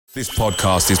This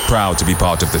podcast is proud to be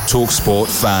part of the TalkSport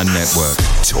Fan Network.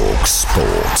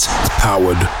 TalkSport.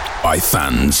 Powered by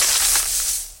fans.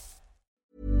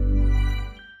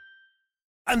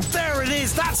 And there it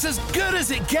is, that's as good as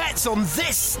it gets on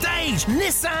this stage.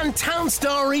 Nissan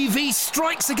Townstar EV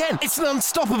strikes again. It's an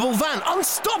unstoppable van,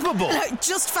 unstoppable.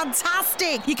 Just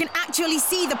fantastic. You can actually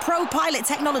see the ProPilot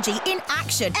technology in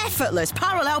action. Effortless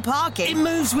parallel parking. It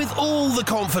moves with all the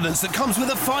confidence that comes with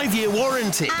a 5-year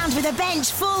warranty. And with a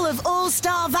bench full of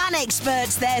all-star van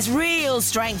experts, there's real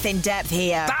strength in depth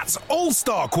here. That's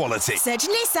all-star quality. Search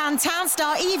Nissan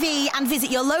Townstar EV and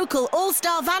visit your local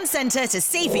all-star van centre to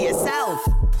see for yourself.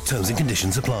 Terms and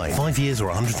conditions apply. 5 years or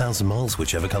 100,000 miles,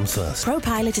 whichever comes first.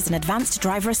 ProPilot is an advanced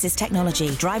driver assist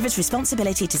technology. Driver's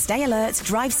responsibility to stay alert,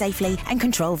 drive safely, and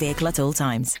control vehicle at all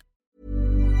times.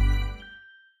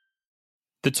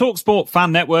 The TalkSport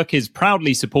Fan Network is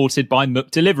proudly supported by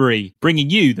McDelivery, bringing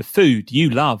you the food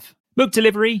you love.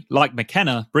 McDelivery, like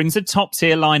McKenna, brings a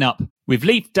top-tier lineup. With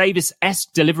Leif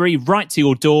Davis-esque delivery right to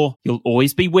your door, you'll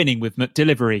always be winning with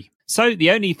McDelivery. So the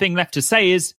only thing left to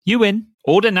say is, you win.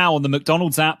 Order now on the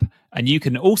McDonald's app, and you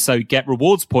can also get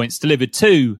rewards points delivered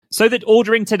too, so that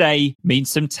ordering today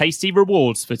means some tasty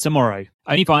rewards for tomorrow.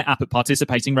 Only via app at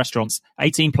participating restaurants.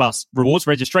 18 plus. Rewards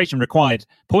registration required.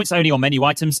 Points only on menu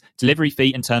items. Delivery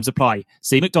fee and terms apply.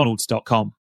 See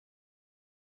mcdonalds.com.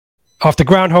 After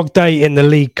Groundhog Day in the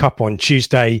League Cup on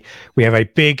Tuesday, we have a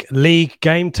big league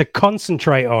game to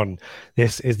concentrate on.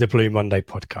 This is the Blue Monday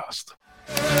podcast.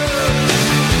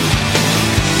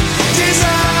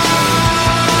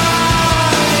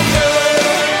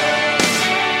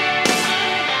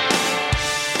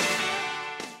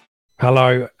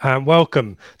 Hello and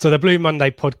welcome to the Blue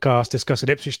Monday podcast discussing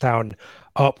Ipswich Town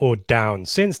up or down.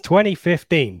 Since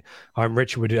 2015, I'm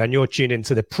Richard Wood and you're tuned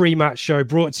into the pre-match show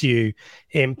brought to you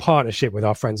in partnership with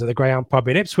our friends at the Greyhound Pub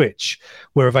in Ipswich.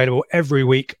 We're available every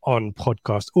week on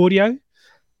podcast audio,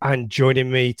 and joining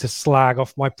me to slag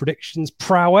off my predictions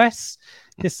prowess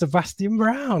is Sebastian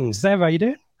Brown. Seb, how you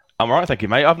doing? I'm all right, thank you,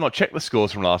 mate. I've not checked the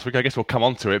scores from last week. I guess we'll come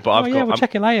on to it. But we'll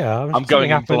check it later. I'm going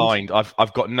in blind.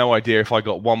 I've got no idea if I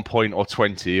got 1 point or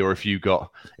 20, or if you're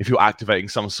activating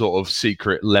some sort of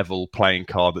secret level playing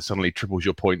card that suddenly triples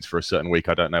your points for a certain week.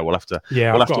 I don't know. We'll have to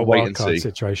wait and see.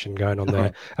 Situation going on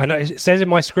there. And it says in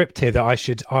my script here that I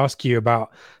should ask you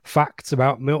about facts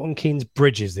about Milton Keynes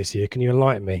bridges this year. Can you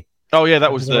enlighten me? Oh yeah,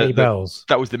 that was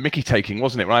the Mickey taking,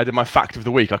 wasn't it? When I did my fact of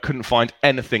the week, I couldn't find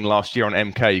anything last year on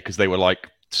MK because they were like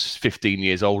 15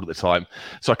 years old at the time.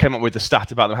 So I came up with the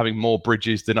stat about them having more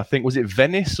bridges than, I think, was it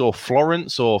Venice or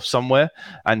Florence or somewhere?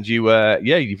 And you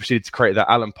proceeded to create that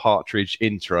Alan Partridge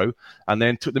intro and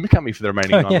then took the mick at me for the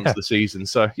remaining 9 months of the season.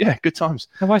 So yeah, good times.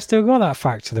 Have I still got that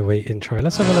fact of the week intro?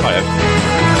 Let's have a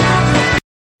look.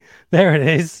 There it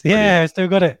is. Yeah, brilliant. I still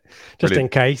got it. Just brilliant. In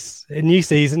case. A new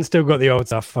season, still got the old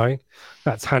stuff phone.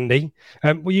 That's handy.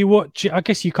 Will you watch? I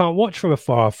guess you can't watch from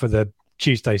afar for the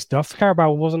Tuesday stuff.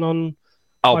 Carabao wasn't on.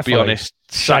 I'll be honest,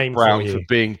 Zach Brown for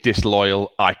being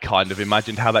disloyal. I kind of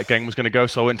imagined how that game was going to go,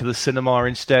 so I went to the cinema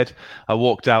instead. I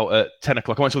walked out at 10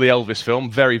 o'clock. I went to the Elvis film,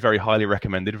 very, very highly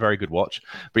recommended, very good watch.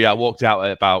 But yeah, I walked out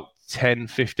at about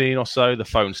 10:15 or so. The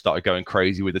phone started going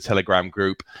crazy with the Telegram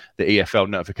group. The EFL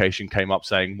notification came up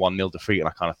saying 1-0 defeat, and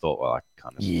I kind of thought, well, I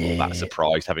kind of not that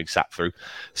surprised, having sat through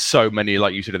so many,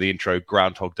 like you said in the intro,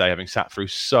 Groundhog Day, having sat through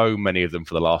so many of them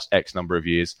for the last X number of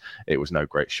years. It was no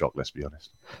great shock, let's be honest.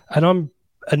 And I'm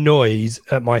annoyed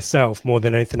at myself more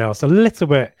than anything else, a little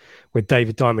bit with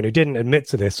David Diamond, who didn't admit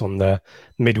to this on the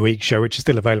midweek show, which is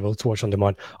still available to watch on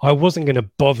demand. I wasn't going to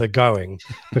bother going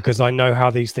because I know how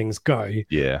these things go.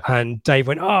 Yeah. And Dave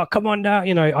went, "Oh, come on now."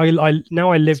 You know, I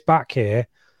now I live back here.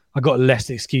 I got less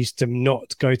excuse to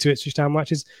not go to Ipswich Town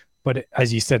matches. But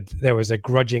as you said, there was a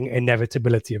grudging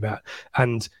inevitability of that.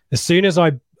 And as soon as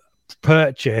I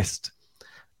purchased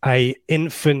a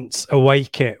infant's away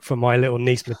kit for my little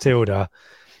niece Matilda,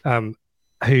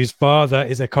 whose father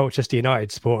is a Colchester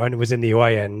United supporter and was in the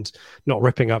away end, not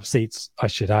ripping up seats, I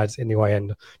should add, in the away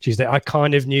end Tuesday, I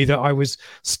kind of knew that I was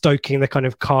stoking the kind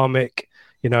of karmic,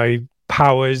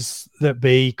 powers that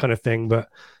be kind of thing. But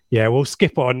yeah, we'll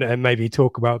skip on and maybe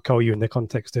talk about Colu in the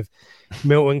context of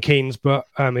Milton Keynes, but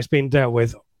it's been dealt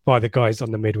with by the guys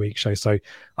on the midweek show. So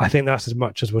I think that's as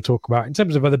much as we'll talk about. In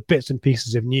terms of other bits and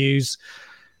pieces of news,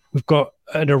 we've got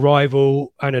an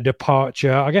arrival and a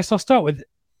departure. I guess I'll start with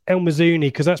El Mazzuni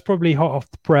because that's probably hot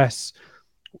off the press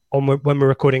when we're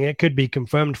recording. It could be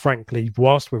confirmed, frankly,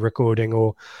 whilst we're recording,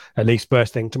 or at least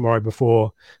first thing tomorrow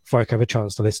before folk have a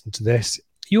chance to listen to this.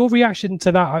 Your reaction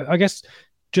to that, I guess,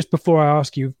 just before I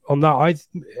ask you on that,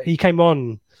 he came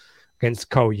on against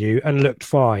Colu and looked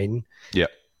fine. Yeah.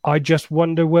 I just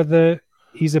wonder whether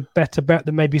he's a better bet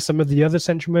than maybe some of the other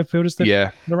central midfielders that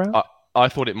are around? I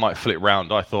thought it might flip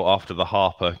round. I thought after the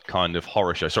Harper kind of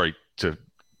horror show, sorry to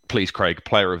please Craig,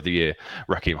 Player of the Year,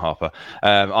 Raheem Harper,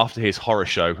 after his horror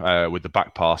show with the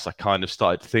back pass, I kind of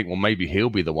started to think, well, maybe he'll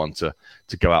be the one to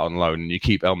go out on loan. And you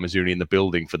keep El Mazzuni in the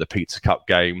building for the Pizza Cup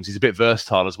games. He's a bit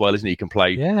versatile as well, isn't he? He can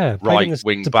play right,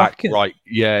 wing back, right.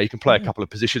 Yeah, he can play a couple of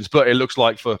positions. But it looks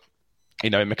like for...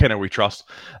 in McKenna we trust.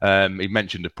 He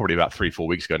mentioned it probably about 3-4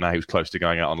 weeks ago now he was close to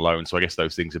going out on loan, so I guess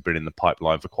those things have been in the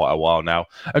pipeline for quite a while now.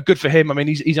 Good for him. I mean,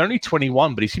 he's only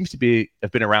 21, but he seems to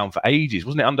have been around for ages.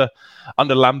 Wasn't it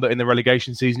under Lambert in the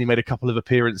relegation season? He made a couple of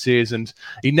appearances, and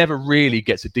he never really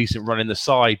gets a decent run in the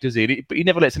side, does he? But he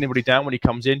never lets anybody down when he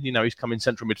comes in. He's come in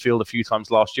central midfield a few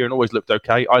times last year and always looked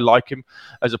okay. I like him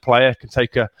as a player, can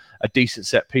take a decent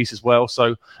set piece as well.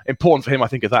 So important for him, I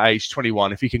think, at that age,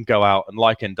 21, if he can go out and,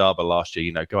 like Ndaba last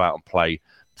year, go out and play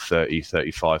 30,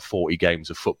 35, 40 games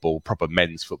of football, proper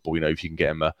men's football. If you can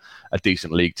get him a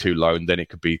decent League Two loan, then it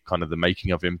could be kind of the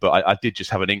making of him. But I did just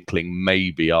have an inkling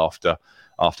maybe after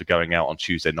going out on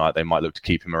Tuesday night, they might look to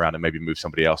keep him around and maybe move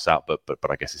somebody else out. But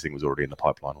I guess this thing was already in the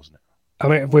pipeline, wasn't it? I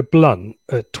mean, if we're blunt,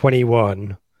 at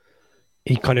 21,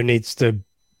 he kind of needs to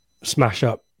smash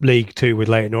up League Two with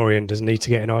Leyton Orient, doesn't need to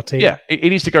get in our team. Yeah, he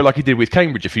needs to go like he did with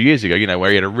Cambridge a few years ago,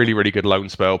 where he had a really, really good loan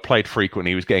spell, played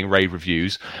frequently, he was getting rave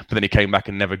reviews, but then he came back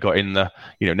and never got in the,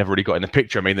 never really got in the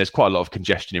picture. I mean, there's quite a lot of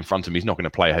congestion in front of him. He's not going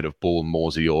to play ahead of Ball,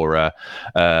 Morsey or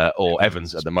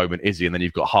Evans at the moment, is he? And then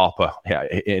you've got Harper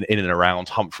in and around,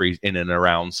 Humphreys in and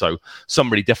around. So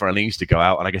somebody definitely needs to go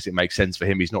out, and I guess it makes sense for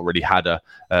him. He's not really had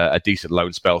a decent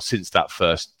loan spell since that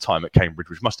first time at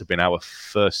Cambridge, which must have been our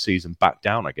first season back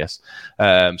down, I guess.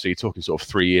 So you're talking sort of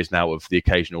 3 years now of the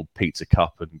occasional Pizza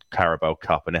Cup and Carabao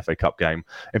Cup and FA Cup game.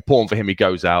 Important for him. He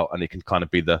goes out and it can kind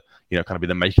of be the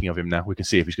making of him now. We can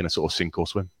see if he's going to sort of sink or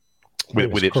swim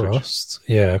with Ipswich.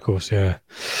 Yeah, of course, yeah.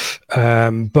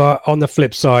 But on the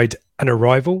flip side, an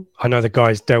arrival. I know the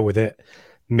guys dealt with it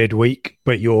midweek,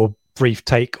 but your brief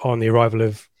take on the arrival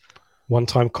of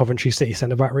one-time Coventry City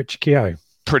centre-back Richie Keogh.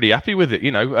 Pretty happy with it,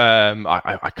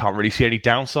 I can't really see any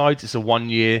downsides. It's a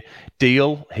 1-year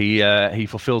deal. He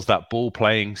fulfills that ball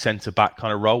playing centre back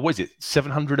kind of role. What is it?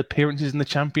 700 appearances in the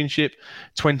Championship,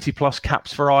 20 plus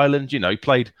caps for Ireland. He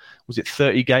played, was it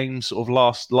 30 games sort of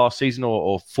last season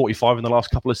or 45 in the last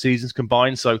couple of seasons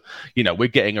combined? So, we're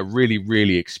getting a really,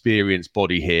 really experienced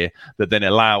body here that then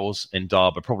allows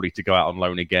Ndaba probably to go out on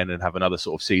loan again and have another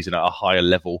sort of season at a higher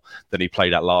level than he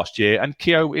played at last year. And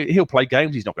Keogh, he'll play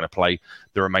games. He's not going to play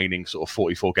the remaining sort of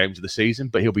 44 games of the season,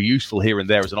 but he'll be useful here and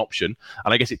there as an option.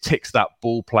 And I guess it ticks that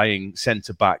ball playing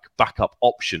centre back backup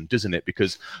option, doesn't it?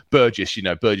 Because Burgess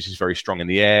is very strong in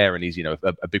the air and he's,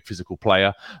 a big physical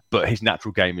player, but his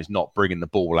natural game is not bringing the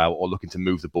ball out or looking to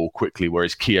move the ball quickly,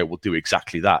 whereas Keogh will do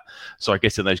exactly that. So I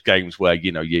guess in those games where,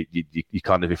 you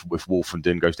kind of, if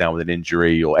Wolfenden goes down with an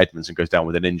injury or Edmondson goes down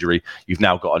with an injury, you've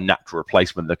now got a natural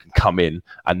replacement that can come in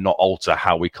and not alter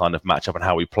how we kind of match up and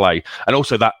how we play. And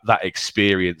also that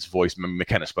experience voice,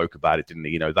 McKenna spoke about it, didn't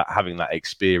he? That having that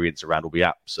experience around will be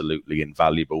absolutely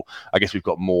invaluable. I guess we've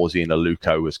got Morsey and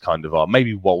Aluko as kind of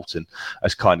maybe Walton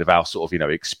as kind of our sort of,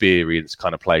 experienced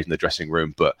kind of players in the dressing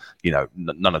room, but,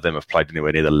 none of them have played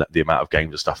anywhere near the amount of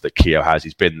games and stuff that Keogh has.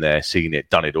 He's been there, seen it,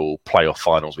 done it all, playoff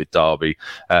finals with Derby,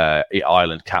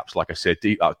 Ireland caps, like I said.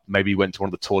 Maybe he went to one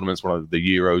of the tournaments, one of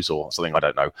the Euros or something, I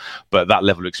don't know. But that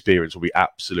level of experience will be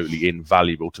absolutely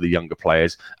invaluable to the younger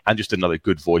players and just another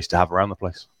good voice to have around the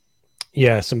place.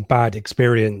 Yeah, some bad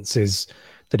experiences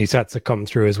that he's had to come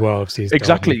through as well.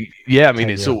 Exactly. Yeah, I mean,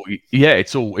 it's all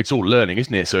learning,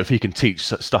 isn't it? So if he can teach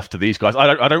stuff to these guys,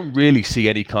 I don't really see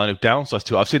any kind of downsides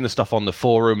to it. I've seen the stuff on the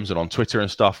forums and on Twitter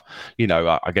and stuff.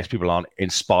 I guess people aren't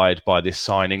inspired by this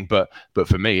signing, but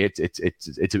for me, it's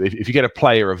if you get a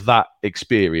player of that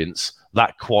experience,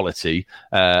 that quality,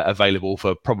 available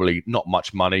for probably not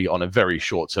much money on a very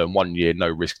short term, 1 year, no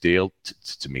risk deal,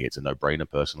 to me, it's a no brainer.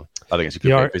 Personally, I think it's a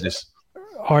good business.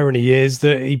 Irony is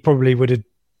that he probably would have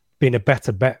been a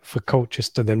better bet for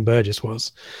Colchester than Burgess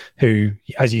was, who,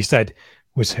 as you said,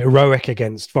 was heroic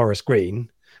against Forest Green.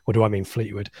 Or do I mean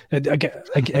Fleetwood?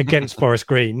 Against Forest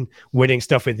Green, winning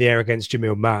stuff in the air against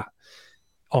Jamil Matt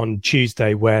on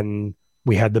Tuesday when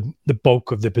we had the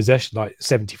bulk of the possession, like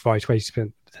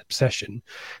 75-20% possession,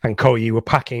 and Cole, you were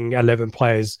packing 11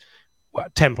 players,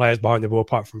 10 players behind the ball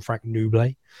apart from Frank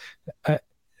Nouble.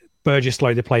 Burgess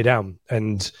slowed the play down,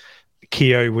 and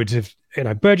Keogh would have,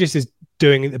 Burgess is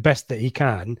doing the best that he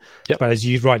can, but as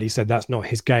you rightly said, that's not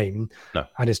his game. No.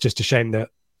 And it's just a shame that,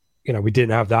 we didn't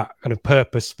have that kind of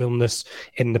purposefulness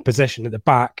in the possession at the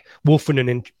back.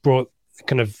 Wolfenden brought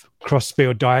kind of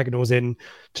cross-field diagonals in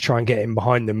to try and get in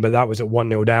behind them, but that was at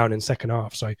 1-0 down in second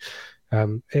half. So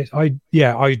I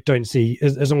don't see,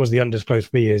 as long as the undisclosed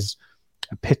fee is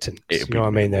a pittance, you know what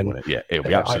I mean? Then it'll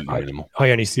be absolutely minimal.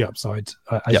 I only see upside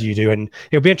as you do, and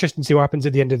it'll be interesting to see what happens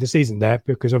at the end of the season there,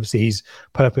 because obviously he's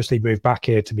purposely moved back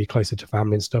here to be closer to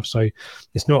family and stuff. So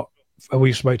it's not.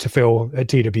 We spoke to Phil at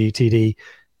TWTD.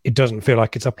 It doesn't feel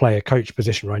like it's a player coach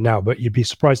position right now, but you'd be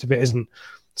surprised if it isn't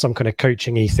some kind of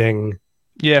coaching-y thing.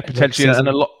 Yeah, potentially, and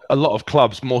a lot of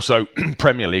clubs, more so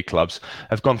Premier League clubs,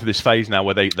 have gone through this phase now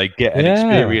where they get an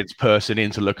experienced person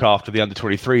in to look after the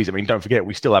under-23s. I mean, don't forget,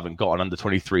 we still haven't got an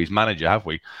under-23s manager, have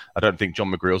we? I don't think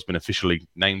John McGreal's been officially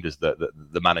named as the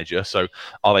manager. So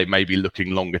are they maybe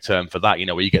looking longer term for that? You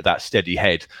know, where you get that steady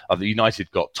head. The United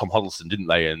got Tom Huddleston, didn't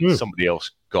they? And somebody else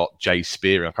got Jay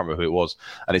Spear, I can't remember who it was.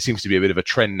 And it seems to be a bit of a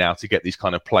trend now to get these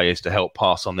kind of players to help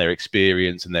pass on their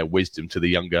experience and their wisdom to the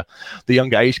younger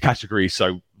age category.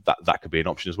 So that could be an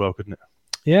option as well, couldn't it?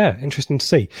 Yeah, interesting to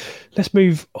see. Let's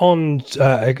move on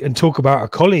and talk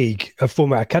about a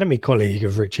former academy colleague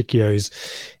of Rich Hickio's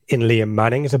in Liam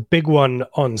Manning. It's a big one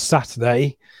on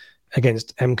Saturday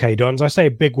against MK Dons. I say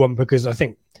a big one because I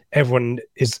think everyone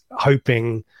is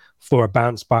hoping for a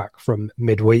bounce back from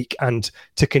midweek and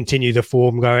to continue the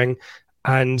form going.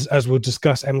 And as we'll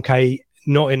discuss, MK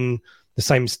not in the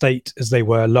same state as they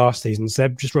were last season.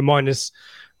 Seb, just remind us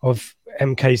of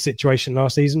MK's situation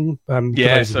last season. For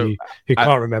those of you who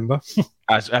can't remember.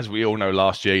 As we all know,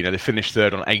 last year, they finished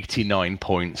third on 89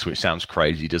 points, which sounds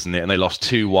crazy, doesn't it? And they lost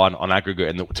 2-1 on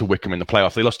aggregate to Wycombe in the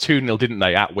playoff. They lost 2-0, didn't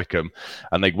they, at Wycombe?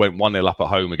 And they went 1-0 up at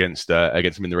home against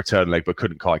them in the return leg, but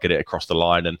couldn't quite get it across the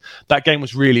line. And that game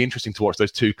was really interesting to watch,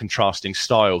 those two contrasting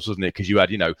styles, wasn't it? Because you had,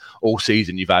 all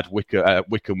season you've had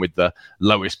Wycombe with the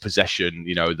lowest possession,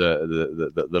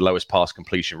 the lowest pass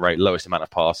completion rate, lowest amount of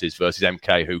passes, versus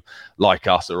MK, who, like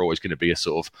us, are always going to be a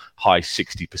sort of high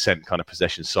 60% kind of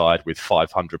possession side with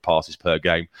 500 passes per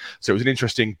game. So it was an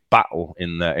interesting battle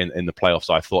in the playoffs,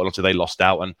 I thought. And obviously they lost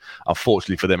out, and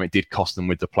unfortunately for them, it did cost them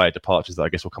with the player departures that I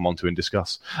guess we'll come on to and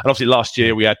discuss. And obviously last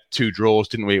year we had 2 draws,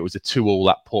 didn't we? It was a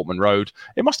 2-2 at Portman Road.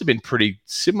 It must have been pretty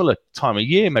similar time of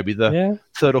year, maybe the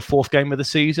third or fourth game of the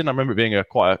season. I remember it being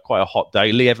quite a hot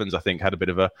day. Lee Evans, I think, had a bit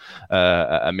of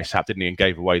a mishap, didn't he, and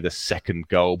gave away the second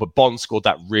goal. But Bond scored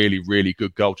that really, really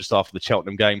good goal just after the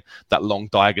Cheltenham game, that long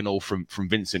diagonal from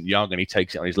Vincent Young, and he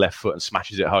takes it on his left foot and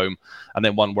smashes it home. And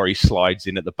then one where he slides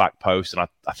in at the back post, and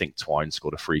I think Twine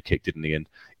scored a free kick, didn't he? And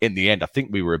in the end, I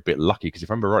think we were a bit lucky, because if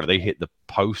I remember right, they hit the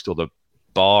post or the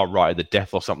bar right at the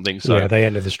death or something. So yeah, they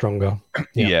ended the stronger.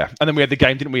 Yeah. And then we had the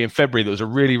game, didn't we, in February, that was a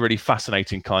really, really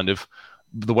fascinating kind of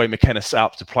the way McKenna set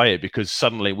up to play it, because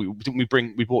suddenly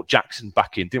we brought Jackson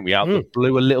back in, didn't we, out the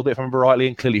blue a little bit, if I remember rightly,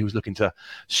 and clearly he was looking to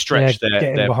stretch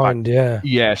their behind,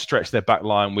 stretch their back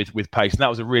line with pace, and that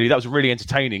was a really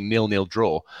entertaining 0-0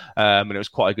 draw, and it was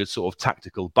quite a good sort of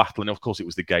tactical battle. And of course it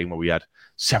was the game where we had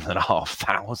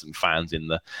 7,500 fans in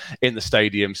the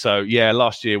stadium. So yeah,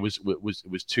 last year was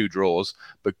 2 draws,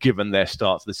 but given their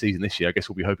start to the season this year, I guess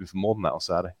we'll be hoping for more than that on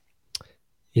Saturday.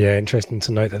 Yeah, interesting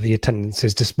to note that the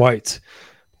attendances, despite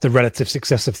the relative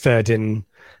success of third in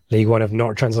League One, have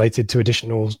not translated to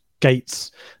additional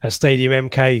gates at Stadium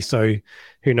MK. So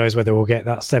who knows whether we'll get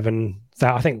that 7,000.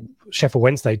 I think Sheffield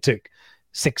Wednesday took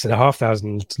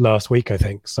 6,500 last week, I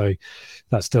think. So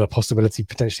that's still a possibility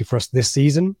potentially for us this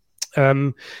season.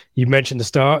 You mentioned the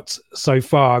start so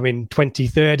far. I mean,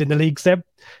 23rd in the league, Seb.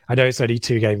 I know it's only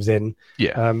 2 games in.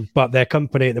 Yeah. But their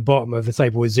company at the bottom of the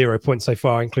table with 0 points so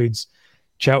far includes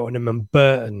Cheltenham and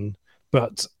Burton.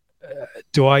 But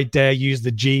do I dare use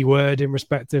the G word in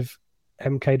respect of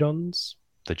MK Dons?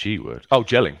 The G word? Oh,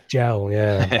 gelling. Gel,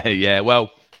 yeah. Yeah,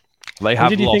 well, they have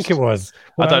lost. What did you think it was?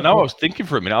 I don't know. I was thinking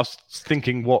for a minute. I was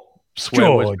thinking what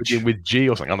swear words begin with G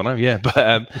or something. I don't know. Yeah. But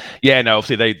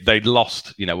obviously they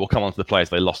lost. We'll come on to the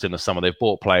players they lost in the summer. They've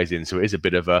brought players in, so it is a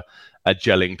bit of a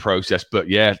gelling process. But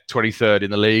yeah, 23rd in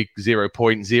the league, 0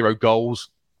 points, 0 goals.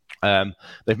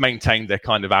 They've maintained their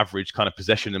kind of average kind of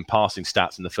possession and passing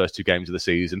stats in the first 2 games of the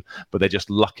season, but they're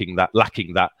just lacking that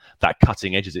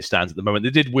cutting edge as it stands at the moment. They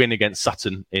did win against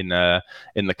Sutton in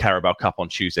the Carabao Cup on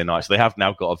Tuesday night, so they have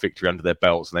now got a victory under their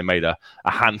belts, and they made a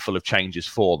handful of changes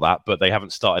for that, but they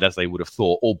haven't started as they would have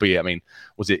thought, albeit, I mean,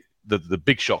 was it the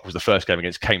big shock was the first game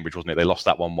against Cambridge, wasn't it? They lost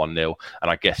that 1-0,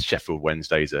 and I guess Sheffield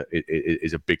Wednesday is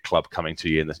a big club coming to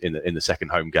you in the second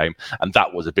home game, and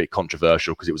that was a bit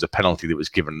controversial because it was a penalty that was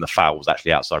given, and the foul was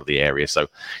actually outside of the area. So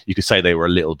you could say they were a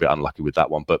little bit unlucky with that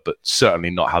one, but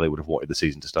certainly not how they would have wanted the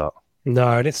season to start.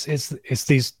 No, and it's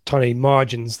these tiny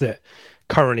margins that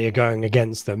currently are going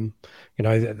against them.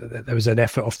 There was an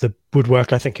effort off the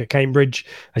woodwork, I think, at Cambridge,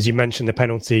 as you mentioned, the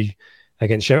penalty.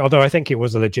 against Sheffield, although I think it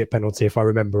was a legit penalty if I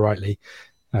remember rightly.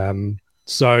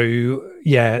 So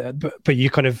yeah, but you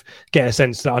kind of get a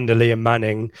sense that under Liam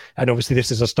Manning, and obviously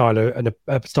this is a style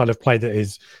of play that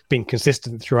has been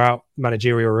consistent throughout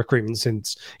managerial recruitment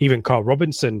since even Carl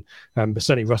Robinson, but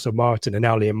certainly Russell Martin and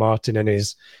now Liam Martin and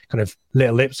his kind of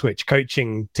Little Ipswich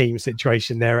coaching team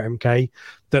situation there at MK,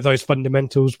 that those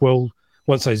fundamentals will,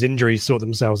 once those injuries sort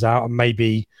themselves out and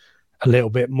maybe a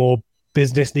little bit more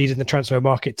business needed in the transfer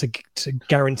market to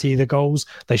guarantee the goals,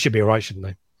 they should be all right, shouldn't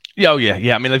they? Yeah,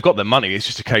 I mean, they've got the money. It's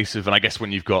just a case of, and I guess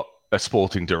when you've got a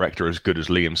sporting director as good as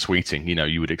Liam Sweeting,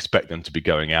 you would expect them to be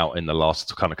going out in the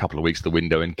last kind of couple of weeks of the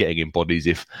window and getting in bodies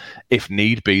if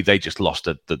need be. They just lost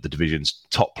the division's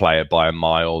top player by a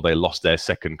mile. They lost their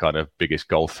second kind of biggest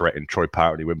goal threat in Troy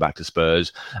Parrott. He went back to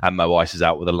Spurs, and Mo Ice is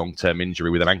out with a long-term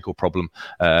injury with an ankle problem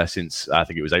since I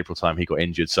think it was April time he got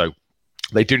injured. So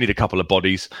they do need a couple of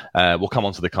bodies. We'll come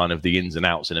on to the kind of the ins and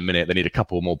outs in a minute. They need a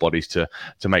couple more bodies to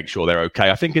make sure they're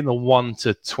okay. I think in the 1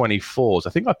 to 24s, I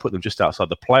think I put them just outside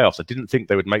the playoffs. I didn't think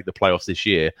they would make the playoffs this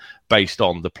year based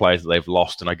on the players that they've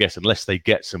lost. And I guess unless they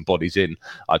get some bodies in,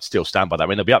 I'd still stand by that. I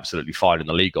mean, they'll be absolutely fine in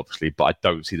the league, obviously, but I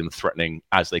don't see them threatening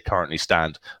as they currently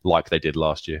stand like they did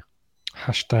last year.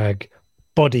 Hashtag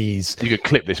bodies. You could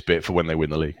clip this bit for when they win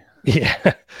the league.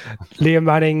 Yeah. Liam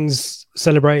Manning's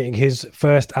celebrating his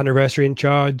first anniversary in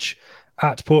charge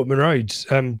at Portman Road.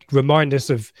 Remind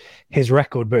us of his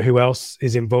record, but who else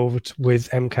is involved with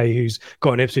MK who's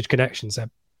got an Ipswich connection, Seb?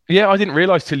 Yeah, I didn't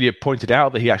realise till you pointed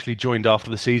out that he actually joined after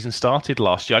the season started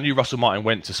last year. I knew Russell Martin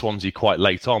went to Swansea quite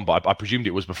late on, but I presumed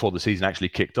it was before the season actually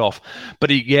kicked off.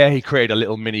 But he created a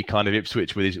little mini kind of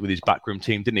Ipswich with his backroom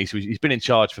team, didn't he? So he's been in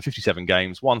charge for 57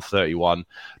 games, won 31,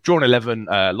 drawn 11,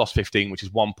 lost 15, which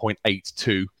is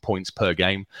 1.82 points per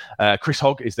game. Chris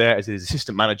Hogg is there as his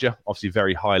assistant manager, obviously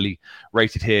very highly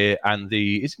rated here. And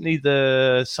isn't he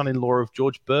the son-in-law of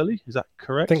George Burley? Is that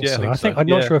correct? I think so. I'm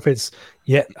not sure if it's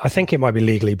yet. I think it might be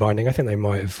legally binding. I think they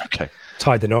might have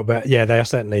tied the knot, but yeah, they are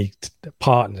certainly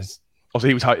partners. Also,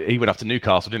 he went up to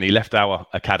Newcastle, didn't he? He left our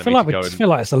academy. I feel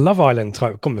like it's a Love Island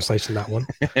type conversation, that one.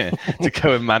 to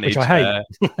go and manage, which I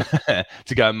hate.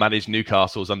 To go and manage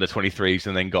Newcastle's under 23s,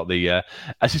 and then got the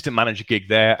assistant manager gig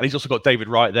there. And he's also got David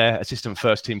Wright there, assistant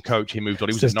first team coach. He moved on.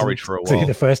 He was at Norwich for a while.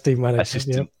 The first team manager.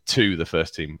 Assistant to the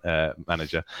first team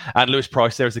manager. And Lewis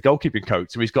Price there is the goalkeeping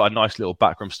coach. So he's got a nice little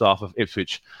backroom staff of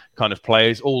Ipswich kind of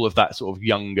players, all of that sort of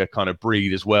younger kind of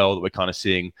breed as well that we're kind of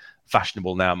seeing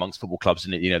fashionable now amongst football clubs,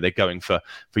 and they're going for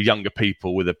younger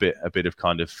people with a bit of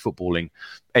kind of footballing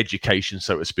education,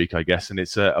 so to speak, I guess. And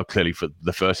it's clearly for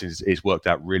the first it's worked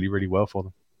out really, really well for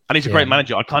them. And he's a great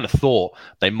manager. I kind of thought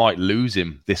they might lose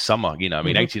him this summer.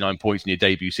 89 points in your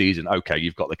debut season. Okay,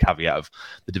 you've got the caveat of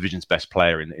the division's best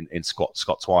player in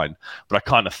Scott Twine, but I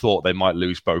kind of thought they might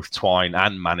lose both Twine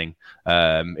and Manning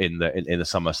in the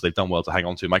summer. So they've done well to hang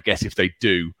on to him. I guess if they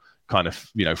do kind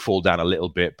of fall down a little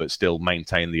bit but still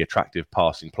maintain the attractive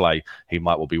passing play, he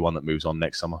might well be one that moves on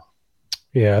next summer.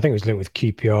 Yeah, I think it was linked with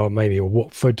QPR maybe, or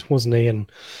Watford, wasn't he? And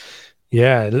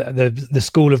yeah, the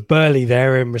school of Burley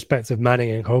there in respect of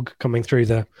Manning and Hogg coming through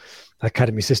the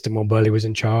academy system while Burley was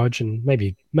in charge, and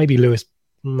maybe Lewis,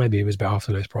 maybe it was a bit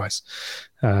after Lewis Price,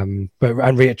 and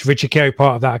Richie Keogh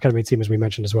part of that academy team, as we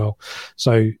mentioned as well.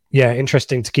 So yeah,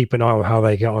 interesting to keep an eye on how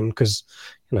they get on, because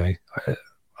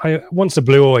once a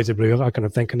blue, always a blue, I kind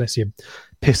of think, unless you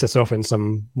piss us off in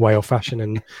some way or fashion.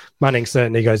 And Manning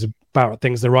certainly goes about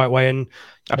things the right way. And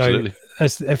absolutely,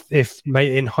 if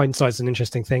in hindsight, it's an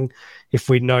interesting thing. If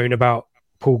we'd known about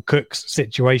Paul Cook's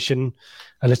situation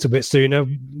a little bit sooner,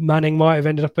 Manning might have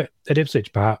ended up at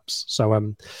Ipswich, perhaps. So,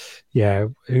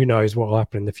 who knows what will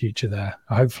happen in the future there.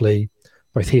 Hopefully,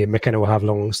 both he and McKenna will have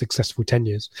long, successful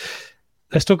tenures.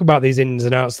 Let's talk about these ins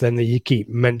and outs then that you keep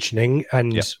mentioning,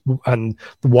 and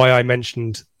why I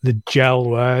mentioned the gel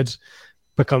word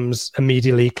becomes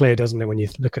immediately clear, doesn't it, when you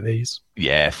look at these?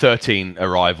 Yeah, 13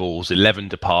 arrivals, 11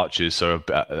 departures, so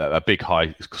a big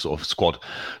high sort of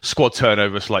squad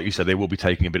turnover. So like you said, they will be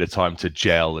taking a bit of time to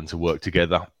gel and to work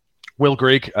together. Will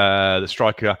Grigg, the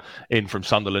striker in from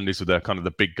Sunderland, is the kind of the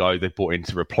big guy they brought in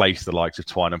to replace the likes of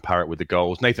Twine and Parrott with the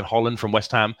goals. Nathan Holland from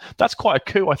West Ham. That's quite a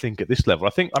coup, I think, at this level.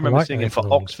 I remember seeing him for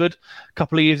Oxford a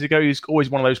couple of years ago. He's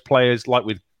always one of those players, like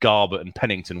with Garbutt and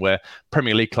Pennington, where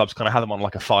Premier League clubs kind of have them on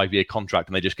like a 5-year contract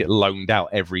and they just get loaned out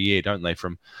every year, don't they,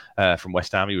 from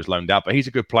West Ham. He was loaned out, but he's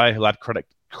a good player who had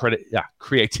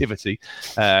creativity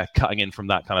cutting in from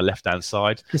that kind of left-hand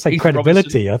side. You say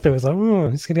credibility. I thought it was like,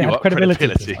 it's going to add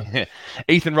credibility.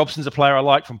 Ethan Robson's a player I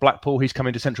like from Blackpool. He's come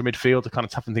into central midfield to kind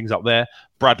of toughen things up there.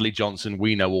 Bradley Johnson,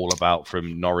 we know all about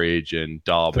from Norwich and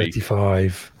Derby.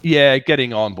 35. Yeah,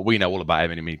 getting on, but we know all about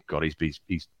him. I mean, God,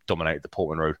 he's dominated the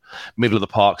Portman Road middle of the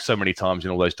park so many times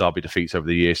in all those derby defeats over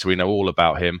the years, so we know all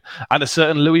about him. And a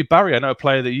certain Louis Barry, I know a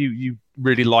player that you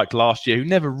really liked last year, who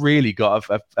never really got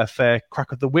a fair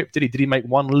crack of the whip, did he? Did he make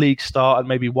one league start and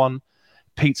maybe one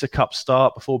Pizza Cup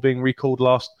start before being recalled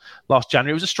last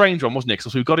January? It was a strange one, wasn't it?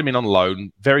 Because we got him in on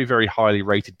loan, very, very highly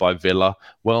rated by Villa,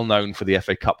 well known for the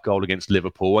FA Cup goal against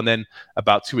Liverpool. And then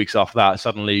about 2 weeks after that,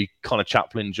 suddenly Connor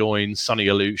Chaplin joins,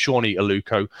 Shawnee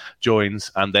Aluko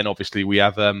joins, and then obviously we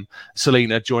have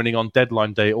Selena joining on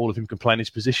deadline day, all of whom can play in his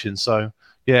position. So,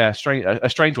 yeah, a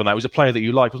strange one. That was a player that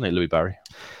you liked, wasn't it, Louis Barry?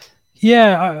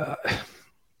 Yeah,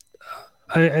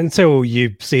 until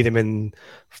you see them in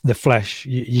the flesh,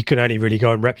 you can only really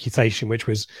go on reputation, which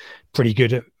was pretty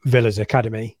good at Villa's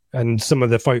academy. And some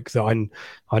of the folk that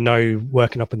I know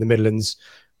working up in the Midlands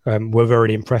were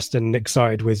very impressed and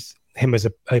excited with him as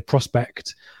a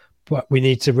prospect. But we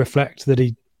need to reflect that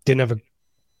he didn't have a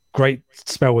great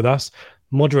spell with us.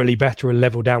 Moderately better and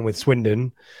level down with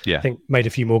Swindon. Yeah. I think made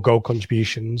a few more goal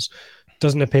contributions.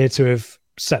 Doesn't appear to have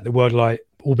set the world alight,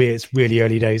 albeit it's really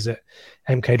early days at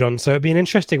MK Don. So it'd be an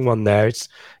interesting one there. It's,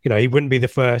 he wouldn't be the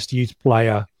first youth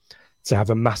player to have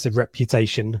a massive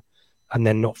reputation and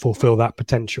then not fulfill that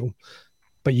potential.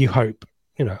 But you hope,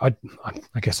 I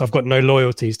guess I've got no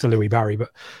loyalties to Louis Barry, but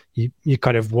you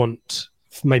kind of want,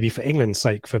 maybe for England's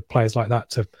sake, for players like that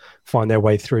to find their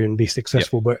way through and be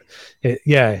successful. Yep. But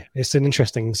it's an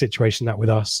interesting situation that with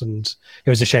us. And it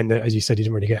was a shame that, as you said, he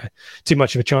didn't really get too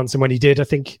much of a chance. And when he did, I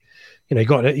think, he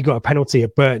got a penalty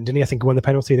at Burton, didn't he? I think he won the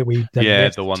penalty that we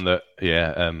missed. The one that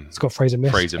Scott Fraser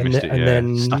missed. Missed it, and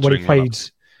then when he played,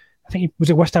 I think was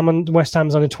it West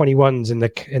Ham's under 21s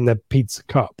in the Pizza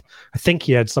Cup. I think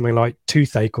he had something like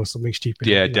toothache or something stupid.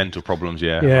 Yeah, dental problems.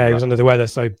 Yeah, he was under the weather.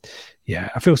 So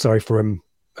I feel sorry for him,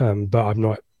 but I'm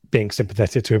not being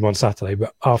sympathetic to him on Saturday.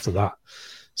 But after that,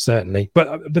 certainly.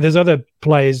 But there's other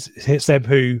players, Seb,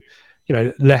 who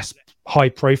less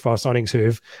high-profile signings who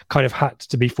have kind of had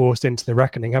to be forced into the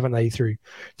reckoning, haven't they, through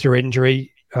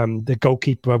injury? The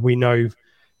goalkeeper we know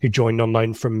who joined on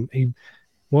loan he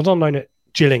was on loan at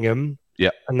Gillingham,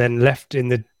 and then left in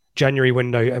the January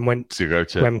window and went to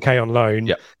MK on loan.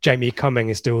 Yep. Jamie Cumming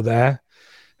is still there.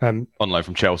 On loan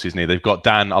from Chelsea, isn't he? They've got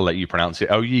Dan, I'll let you pronounce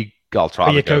it. I'll try.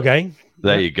 Oyekoge.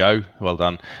 There you go. Well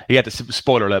done. He had to,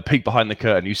 spoiler alert, peek behind the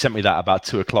curtain. You sent me that about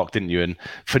 2:00, didn't you? And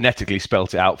phonetically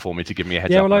spelt it out for me to give me a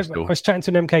heads up. Yeah, well, I was chatting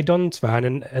to an MK Dons fan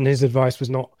and his advice was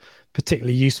not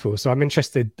particularly useful. So I'm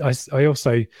interested. I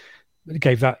also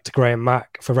gave that to Graham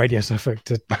Mack for Radio Suffolk.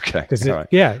 Okay.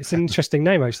 It's an interesting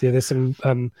name, actually. There's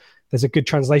some... there's a good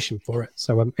translation for it.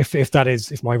 So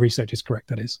if my research is correct,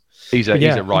 that is. He's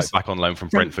a right back on loan from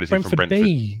Brentford. Is he from Brentford?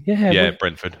 B.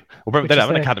 Brentford. Well, they don't have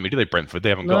an academy, do they, Brentford? They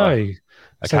haven't got an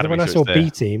academy. So when I saw B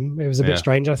team, it was a bit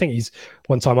strange. I think he's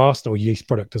one-time Arsenal youth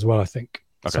product as well, I think.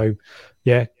 Okay.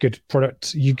 So, good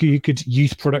product. You could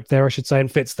youth product there, I should say, and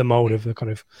fits the mould of the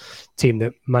kind of team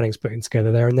that Manning's putting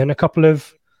together there. And then a couple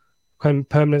of kind of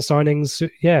permanent signings.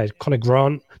 Connor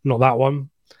Grant, not that one.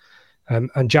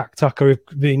 And Jack Tucker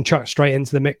being chucked straight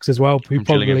into the mix as well, who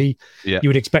probably you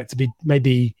would expect to be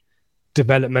maybe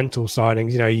developmental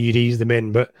signings. You'd ease them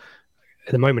in, but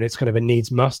at the moment it's kind of a needs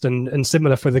must. And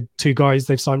similar for the two guys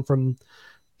they've signed from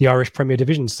the Irish Premier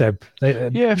Division, Seb.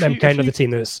 MK, another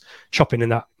team that's chopping in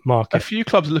that market. A few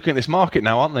clubs are looking at this market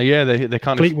now, aren't they? Yeah, they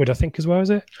kind of Fleetwood, I think, as well, is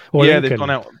it? Or Lincoln. They've gone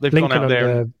out. They've gone out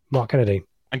there. Mark Kennedy.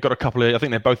 And got a couple of. I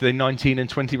think they're 19 and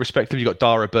 20 respectively. You've got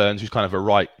Dara Burns, who's kind of a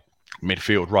right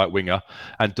winger,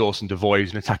 and Dawson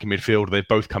Devoy, an attacking midfielder. They've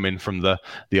both come in from the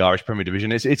Irish Premier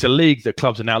Division. It's a league that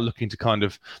clubs are now looking to kind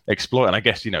of exploit. And I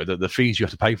guess the fees you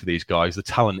have to pay for these guys, the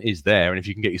talent is there, and if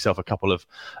you can get yourself a couple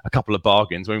of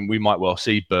bargains, I mean, we might well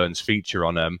see Burns feature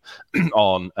on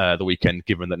the weekend,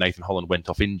 given that Nathan Holland went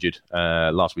off injured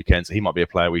last weekend, so he might be a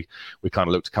player we kind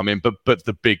of look to come in. But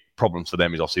the big problems for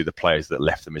them is obviously the players that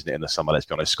left them, isn't it, in the summer? Let's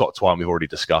be honest. Scott Twine, we've already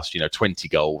discussed. 20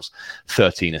 goals,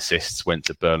 13 assists, went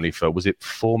to Burnley for, was it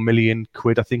 £4 million,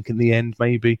 I think, in the end,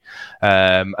 maybe.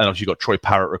 And obviously you've got Troy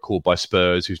Parrott recalled by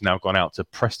Spurs, who's now gone out to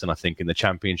Preston, I think, in the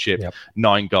Championship. Yep.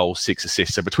 9 goals, 6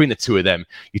 assists. So between the two of them,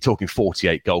 you're talking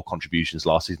 48 goal contributions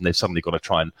last season. They've suddenly got to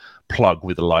try and plug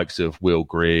with the likes of Will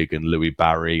Grigg and Louis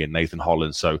Barry and Nathan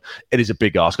Holland. So it is a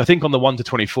big ask. I think on the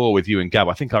 1-24 with you and Gab,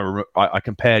 I think I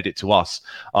compared it to us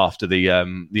after the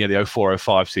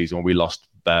 04-05 season when we lost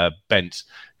Bent,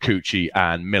 Cucci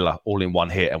and Miller all in one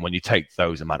hit. And when you take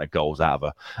those amount of goals out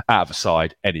of a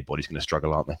side, anybody's going to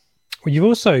struggle, aren't they?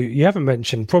 Well, you haven't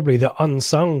mentioned probably the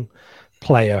unsung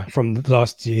player from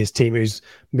last year's team who's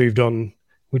moved on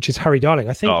which is Harry Darling.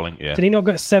 I think. Darling, yeah. Did he not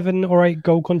get 7 or 8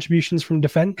 goal contributions from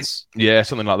defence? Yeah,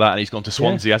 something like that. And he's gone to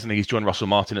Swansea, hasn't he? He's joined Russell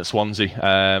Martin at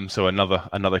Swansea. So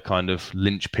another kind of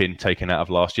linchpin taken out of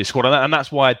last year's squad. And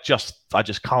that's why I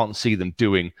just can't see them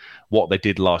doing what they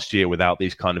did last year without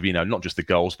these kind of, not just the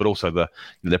goals, but also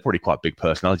they're probably quite big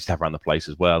personalities to have around the place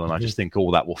as well. And I just think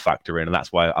all that will factor in. And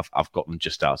that's why I've got them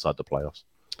just outside the playoffs.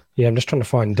 Yeah, I'm just trying to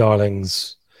find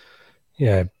Darling's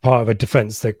part of a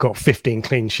defence that got 15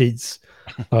 clean sheets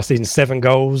last season, 7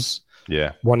 goals,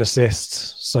 1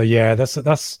 assist. So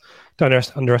that's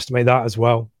don't underestimate that as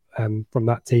well from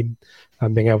that team,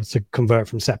 and being able to convert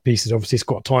from set pieces. Obviously,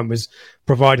 Scott Time was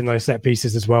providing those set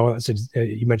pieces as well. So,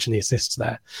 you mentioned the assists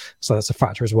there, so that's a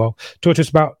factor as well. Talk to us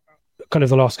about kind of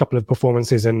the last couple of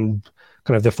performances and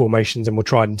kind of the formations, and we'll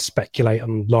try and speculate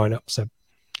on lineups. So.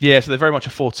 Yeah, so they're very much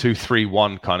a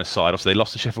 4-2-3-1 kind of side. Obviously, they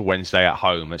lost to Sheffield Wednesday at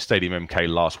home at Stadium MK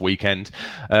last weekend.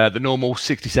 The normal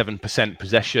 67%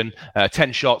 possession,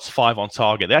 10 shots, 5 on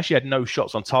target. They actually had no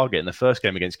shots on target in the first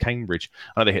game against Cambridge.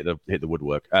 I know they hit the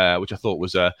woodwork, which I thought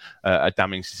was a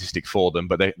damning statistic for them.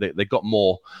 But they got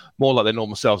more like their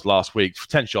normal selves last week.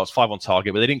 10 shots, 5 on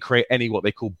target, but they didn't create any what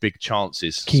they call big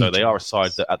chances. They are a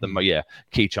side that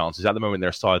key chances. At the moment, they're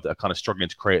a side that are kind of struggling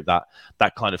to create that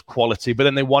kind of quality. But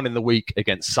then they won in the week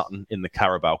against Sutton in the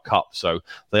Carabao Cup, so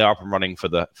they are up and running for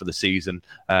the season,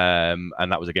 and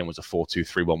that was a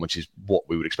 4-2-3-1, which is what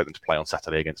we would expect them to play on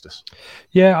Saturday against us.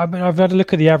 Yeah, I mean, I've had a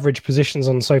look at the average positions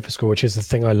on SofaScore, which is the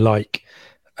thing I like,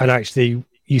 and actually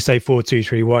you say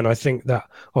 4-2-3-1, I think that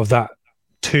of that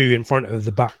 2 in front of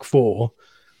the back 4,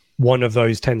 one of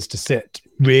those tends to sit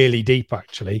really deep.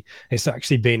 Actually, it's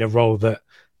actually been a role that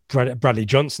Bradley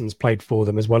Johnson's played for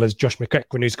them, as well as Josh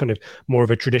McEachran, who's kind of more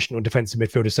of a traditional defensive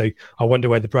midfielder. So I wonder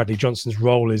whether Bradley Johnson's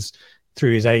role is,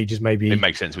 through his age, is maybe it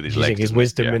makes sense with his using legs, his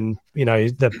wisdom and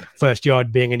the first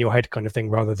yard being in your head kind of thing,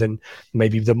 rather than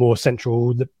maybe the more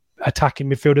central attacking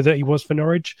midfielder that he was for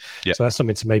Norwich. Yeah. So that's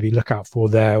something to maybe look out for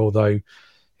there, although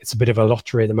it's a bit of a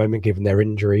lottery at the moment given their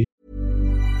injury.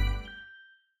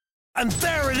 And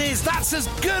there it is, that's as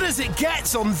good as it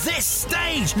gets on this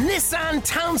stage. Nissan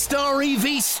Townstar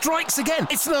EV strikes again.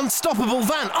 It's an unstoppable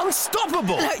van,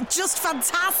 unstoppable. Look, just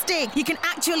fantastic. You can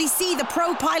actually see the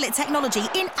ProPilot technology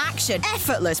in action.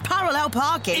 Effortless parallel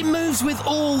parking. It moves with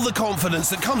all the confidence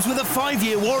that comes with a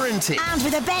 5-year warranty. And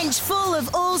with a bench full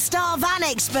of all-star van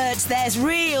experts, there's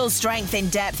real strength in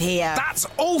depth here. That's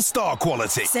all-star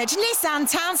quality. Search Nissan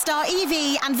Townstar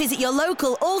EV and visit your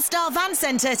local all-star van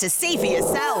centre to see for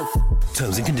yourself.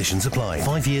 Terms and conditions apply.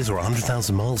 5 years or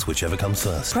 100,000 miles, whichever comes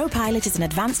first. ProPilot is an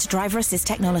advanced driver assist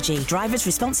technology. Driver's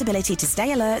responsibility to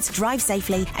stay alert, drive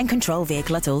safely, and control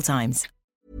vehicle at all times.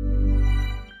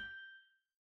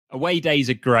 Away days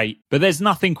are great, but there's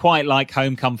nothing quite like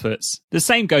home comforts. The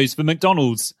same goes for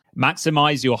McDonald's.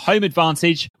 Maximise your home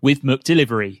advantage with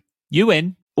McDelivery. You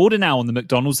in? Order now on the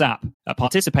McDonald's app. At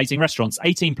participating restaurants,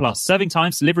 18 plus, serving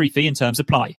times, delivery fee and terms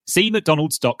apply. See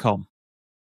mcdonalds.com.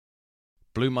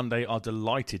 Blue Monday are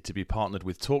delighted to be partnered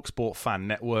with TalkSport Fan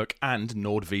Network and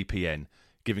NordVPN,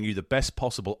 giving you the best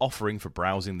possible offering for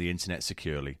browsing the internet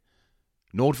securely.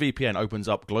 NordVPN opens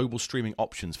up global streaming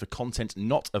options for content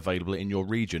not available in your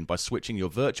region by switching your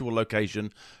virtual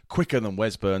location quicker than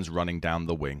Wes Burns running down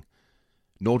the wing.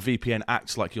 NordVPN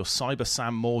acts like your cyber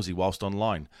Sam Morsey whilst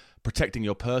online, protecting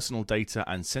your personal data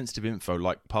and sensitive info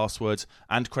like passwords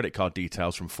and credit card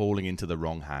details from falling into the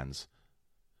wrong hands.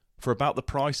 For about the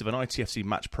price of an ITFC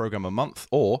match program a month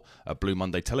or a Blue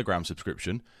Monday Telegram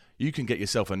subscription, you can get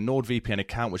yourself a NordVPN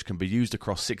account which can be used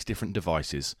across 6 different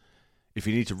devices. If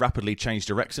you need to rapidly change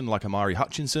direction like Amari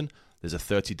Hutchinson, there's a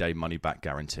 30-day money-back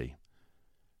guarantee.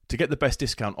 To get the best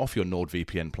discount off your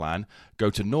NordVPN plan,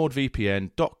 go to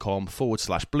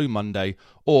nordvpn.com/Blue Monday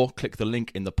or click the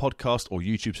link in the podcast or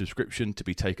YouTube subscription to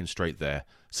be taken straight there,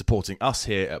 supporting us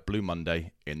here at Blue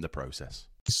Monday in the process.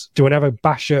 Do you want to have a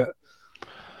bash at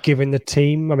giving the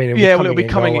team? I mean, it'll be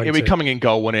coming in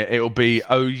goal, won't it? It'll be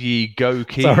Oye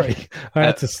Goki. Sorry,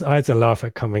 I had to laugh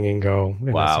at coming in goal.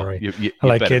 Wow, sorry. You're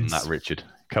better than that, Richard.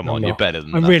 Come on, you're better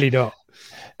than that. I'm really not.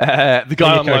 The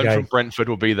guy on loan from Brentford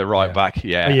will be the right back.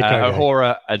 Yeah,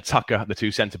 O'Hora and Tucker, the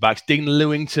 2 centre backs. Dean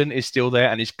Lewington is still there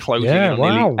and is closing in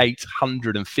on nearly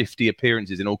 850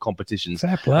 appearances in all competitions.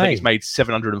 Fair play. I think he's made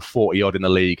 740 odd in the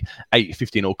league,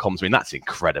 850 in all comps. I mean, that's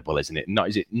incredible, isn't it?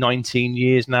 Is it 19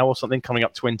 years now or something? Coming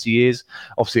up 20 years.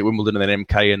 Obviously at Wimbledon and then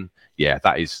MK, and yeah,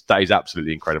 that is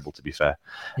absolutely incredible, to be fair.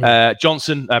 Yeah.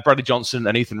 Bradley Johnson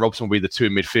and Ethan Robson will be the 2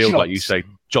 in midfield, like you say.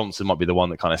 Johnson might be the one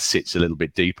that kind of sits a little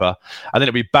bit deeper. And then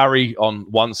it'll be Barry on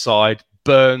one side,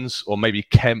 Burns or maybe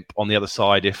Kemp on the other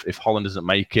side if Holland doesn't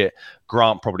make it.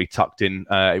 Grant probably tucked in.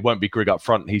 It won't be Grigg up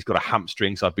front. He's got a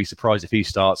hamstring, so I'd be surprised if he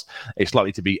starts. It's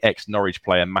likely to be ex-Norwich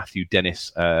player Matthew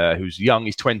Dennis, who's young.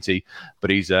 He's 20, but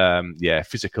he's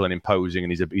physical and imposing,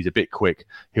 and he's a bit quick.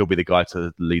 He'll be the guy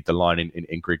to lead the line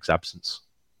in Grigg's absence.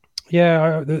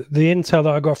 Yeah, the intel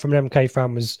that I got from an MK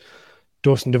fan was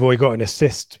Dawson Devoy got an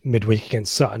assist midweek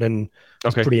against Sutton, and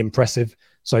it's pretty impressive.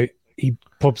 So he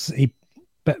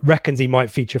reckons he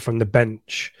might feature from the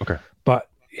bench. Okay. But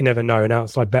you never know. An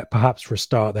outside bet perhaps for a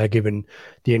start there, given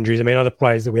the injuries. I mean, other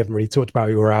players that we haven't really talked about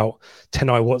who are out.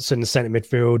 Tenai Watson, centre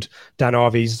midfield. Dan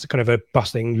Harvey's kind of a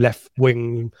bustling left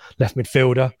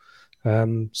midfielder.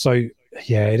 So,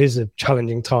 yeah, it is a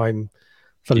challenging time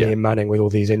for Liam Manning with all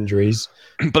these injuries.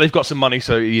 But they've got some money,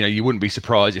 so you wouldn't be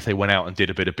surprised if they went out and did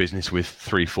a bit of business with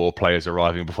 3-4 players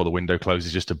arriving before the window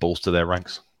closes just to bolster their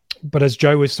ranks. But as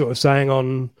Joe was sort of saying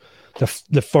on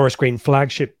the Forest Green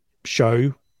flagship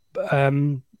show,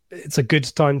 it's a good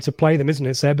time to play them, isn't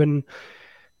it, Seb? And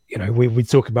we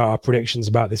talk about our predictions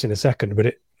about this in a second, but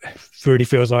it really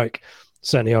feels like,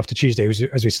 certainly after Tuesday,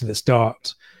 as we said at the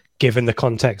start, given the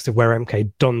context of where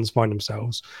MK Dons find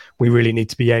themselves, we really need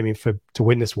to be aiming to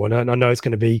win this one. And I know it's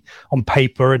going to be on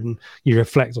paper, and you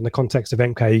reflect on the context of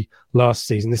MK last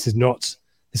season. This is not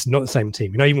the same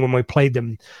team. Even when we played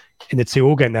them in the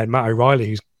 2-2 game, they had Matt O'Reilly,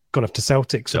 who's gone off to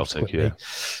Celtic. Yeah.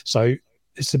 So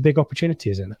it's a big opportunity,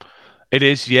 isn't it? It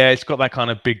is, yeah. It's got that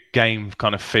kind of big game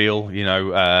kind of feel.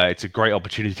 It's a great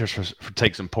opportunity to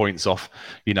take some points off,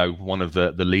 one of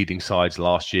the leading sides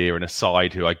last year, and a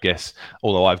side who I guess,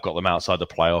 although I've got them outside the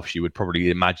playoffs, you would probably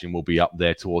imagine will be up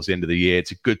there towards the end of the year.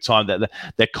 It's a good time that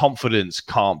their confidence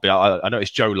can't be. I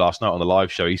noticed Joe last night on the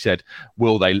live show. He said,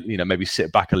 will they, maybe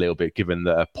sit back a little bit, given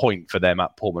that a point for them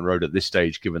at Portman Road at this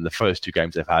stage, given the first 2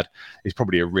 games they've had, is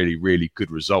probably a really, really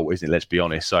good result, isn't it? Let's be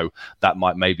honest. So that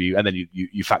might maybe, and then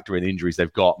you factor in the injuries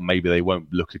they've got, maybe they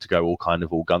won't look to go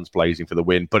all guns blazing for the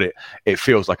win, but it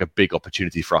feels like a big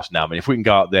opportunity for us now. I mean, if we can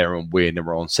go out there and win, and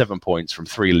we're on 7 points from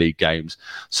 3 league games,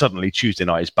 suddenly Tuesday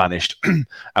night is banished,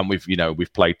 and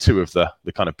we've played 2 of the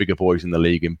kind of bigger boys in the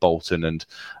league in Bolton and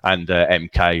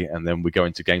MK, and then we go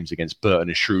into games against Burton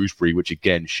and Shrewsbury, which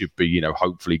again should be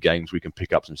hopefully games we can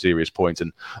pick up some serious points,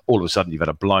 and all of a sudden you've had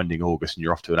a blinding August and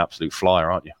you're off to an absolute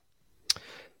flyer, aren't you?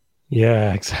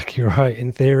 Yeah, exactly right,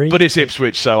 in theory. But it's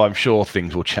Ipswich, so I'm sure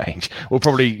things will change. We'll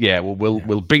probably,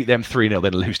 we'll beat them 3-0,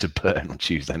 then lose to Burton on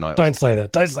Tuesday night. Don't say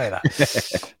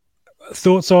that.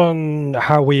 Thoughts on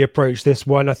how we approach this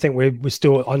one? I think we're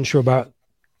still unsure about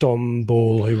Dom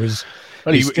Ball, who was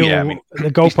the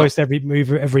goalpost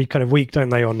every kind of week, don't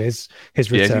they, on his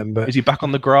return? Is he back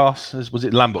on the grass? Was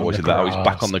it Lambert? Or was it that? He's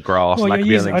back on the grass. Well,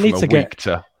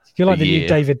 you're like the new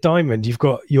David Diamond. You've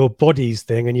got your bodies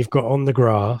thing, and you've got on the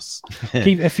grass.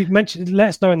 If you mention, let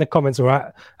us know in the comments, or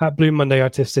at Blue Monday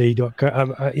ITFC.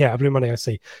 At Blue Monday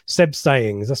ITFC. Seb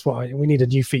sayings. That's what we need. A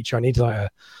new feature. I need like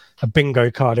a bingo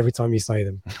card every time you say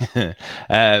them.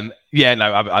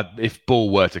 If Ball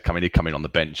were to come in, he'd come in on the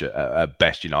bench at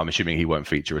best. I'm assuming he won't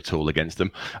feature at all against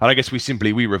them. And I guess we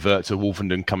revert to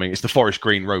Wolfenden coming. It's the Forest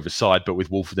Green Rovers side, but with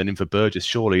Wolfenden in for Burgess,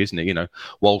 surely, isn't it?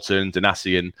 Walton,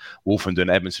 Danasi and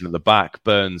Wolfenden, Edmondson at the back,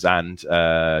 Burns and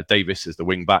Davis as the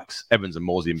wing backs, Evans and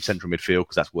Morsey in central midfield,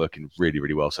 because that's working really,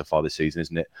 really well so far this season,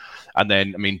 isn't it? And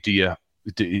then,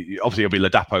 obviously it'll be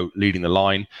Ladapo leading the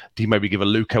line. Do you maybe give a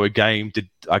Luco a game?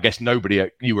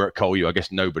 You were at Cole, I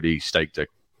guess nobody staked a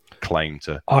claim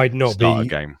to start a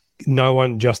game. No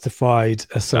one justified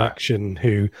a selection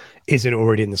who isn't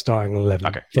already in the starting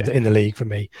 11 in the league for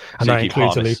me, and that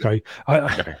includes a Luco.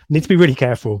 I need to be really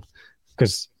careful,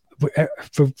 because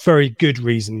for very good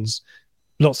reasons,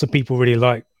 lots of people really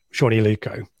like Shawnee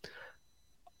Luco.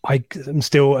 I am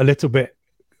still a little bit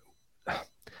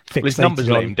his numbers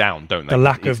let him down, don't they? The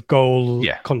lack of goal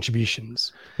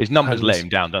contributions. His numbers let him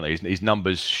down, don't they? His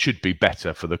numbers should be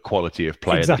better for the quality of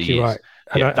player that he is. Right.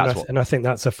 And I think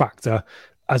that's a factor,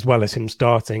 as well as him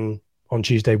starting on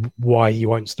Tuesday, why he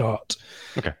won't start.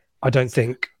 Okay. I don't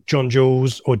think John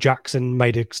Jules or Jackson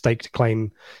made a staked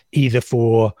claim either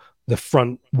for the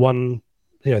front one,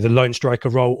 the lone striker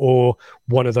role, or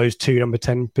one of those 2 number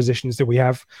 10 positions that we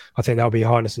have. I think that'll be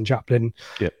Harness and Chaplin.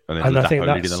 Yep. And I think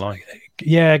that's the line.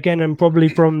 Yeah, again, and probably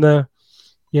from the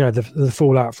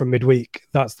fallout from midweek,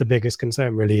 that's the biggest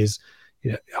concern. Really, is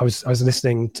I was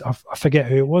listening to, I forget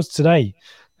who it was today,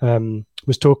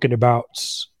 was talking about,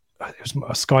 it was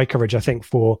a Sky coverage, I think,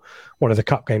 for one of the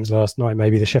cup games last night,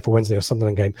 maybe the Sheffield Wednesday or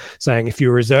Sunderland game, saying if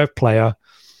you're a reserve player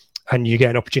and you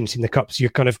get an opportunity in the cups, you're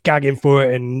kind of gagging for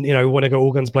it, and want to go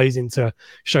all guns blazing to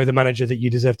show the manager that you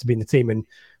deserve to be in the team. And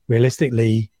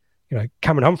realistically,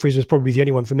 Cameron Humphreys was probably the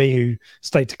only one for me who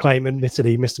stayed to claim.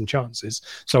 Admittedly, missed some chances.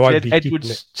 So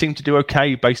Edwards seemed to do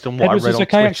okay based on what Edwards I read on okay,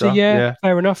 Twitter. Actually, yeah,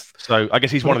 fair enough. So I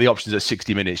guess he's one of the options at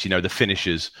 60 minutes. The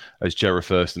finishers, as Joe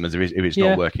refers to them, as if it's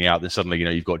not working out, then suddenly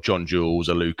you've got John Jules,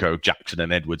 Aluko, Jackson,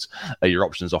 and Edwards are your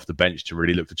options off the bench to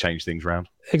really look to change things around.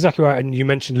 Exactly right. And you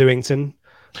mentioned Lewington.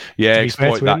 Yeah,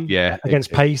 exploit that. Yeah,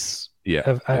 against pace.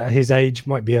 Yeah, at his age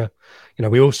might be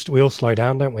we all slow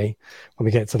down, don't we, when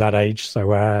we get to that age? So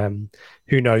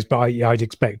who knows? But I'd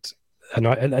expect,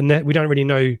 and we don't really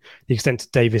know the extent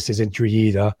of Davis's injury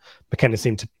either. McKenna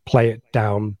seemed to play it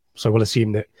down, so we'll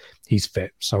assume that he's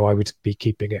fit. So I would be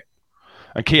keeping it.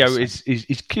 And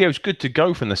Keogh's good to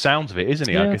go from the sounds of it, isn't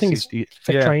he? Yeah, I think he's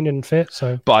fit, trained and fit.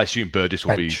 So, but I assume Burgess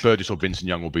or Vincent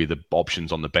Young will be the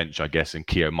options on the bench, I guess, and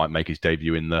Keogh might make his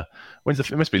debut in it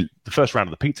must be the first round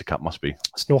of the Pizza Cup, must be.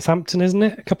 It's Northampton, isn't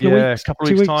it? A couple of weeks. A couple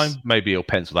of weeks' time. Maybe he'll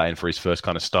pencil that in for his first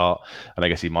kind of start, and I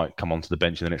guess he might come onto the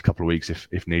bench in the next couple of weeks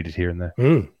if needed here and there.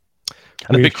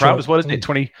 And a big crowd as well, isn't it?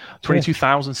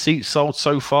 22,000 seats sold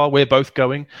so far. We're both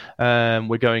going.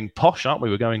 We're going posh, aren't we?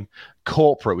 We're going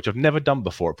corporate, which I've never done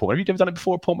before at Portman. Have you ever done it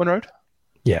before at Portman Road?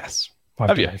 Yes.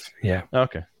 Have you? Yeah.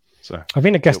 Okay. So I've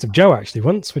been a guest of Joe actually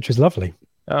once, which was lovely.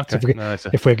 Okay. So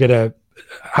if we're going to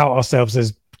out ourselves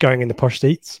as going in the posh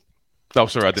seats. Oh,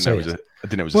 sorry, I didn't know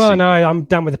it was a well, seat. no, I'm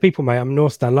down with the people, mate. I'm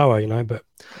North Stand Lower, but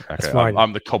that's fine.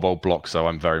 I'm the Cobbold block, so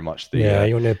I'm very much the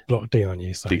you're near Block D, aren't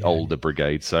you? So, the older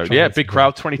brigade. So big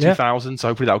crowd, 22,000. So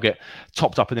hopefully that'll get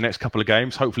topped up in the next couple of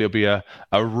games. Hopefully it'll be a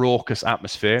raucous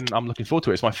atmosphere, and I'm looking forward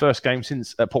to it. It's my first game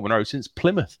since at Portman Road since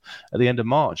Plymouth at the end of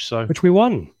March. So which we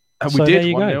won. And we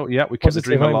did 1-0. Yeah, we kept the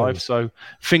dream alive. So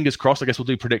fingers crossed. I guess we'll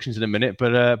do predictions in a minute.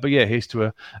 But here's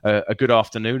to a good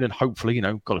afternoon, and hopefully,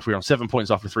 if we're on 7 points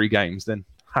after 3 games, then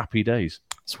happy days.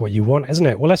 That's what you want, isn't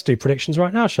it? Well, let's do predictions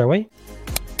right now, shall we?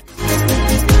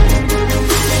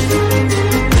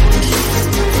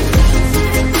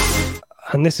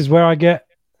 And this is where I get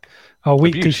our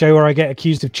weekly show where I get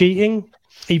accused of cheating,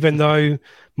 even though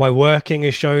my working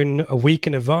is shown a week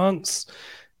in advance.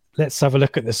 Let's have a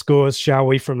look at the scores, shall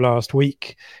we, from last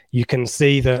week. You can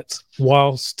see that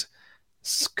whilst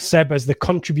Seb, as the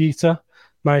contributor,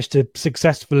 managed to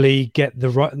successfully get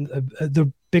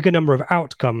the bigger number of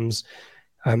outcomes,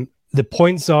 the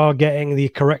points are getting the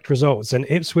correct results. And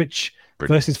Ipswich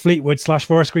versus Fleetwood /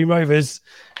 Forest Green Rovers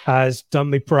has done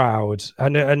me proud.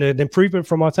 And an improvement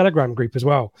from our Telegram group as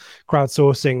well.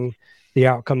 Crowdsourcing the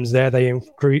outcomes there. They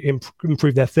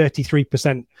improved their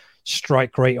 33%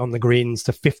 strike rate on the greens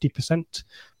to 50%.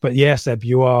 But yeah, Seb,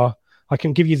 I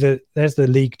can give you there's the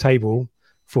league table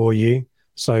for you.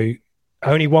 So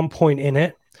only 1 point in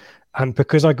it. And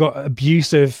because I got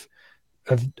abuse of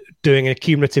doing a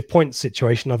cumulative points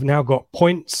situation, I've now got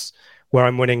points where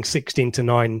I'm winning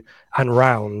 16-9 and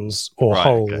rounds or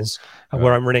holes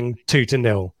where I'm winning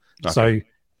 2-0. Okay. So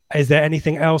is there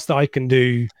anything else that I can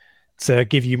do to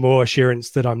give you more assurance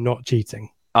that I'm not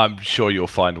cheating? I'm sure you'll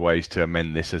find ways to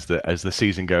amend this as the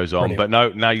season goes on. Brilliant.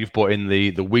 But now you've brought in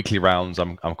the weekly rounds.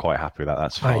 I'm quite happy with that.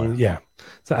 That's fine.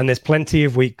 So, and there's plenty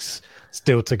of weeks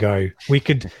still to go.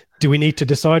 Do we need to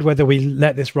decide whether we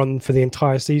let this run for the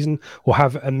entire season or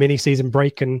have a mini season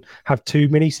break and have 2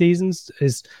 mini seasons?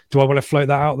 Do I want to float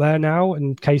that out there now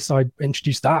in case I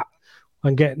introduce that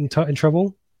and get in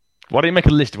trouble? Why don't you make a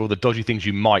list of all the dodgy things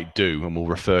you might do, and we'll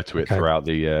refer to it throughout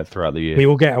the year. We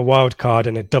will get a wild card,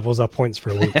 and it doubles our points for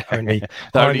a week. Only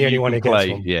I'm the only one who gets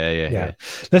one. Yeah.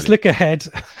 Let's look ahead.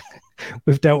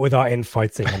 We've dealt with our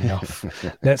infighting enough.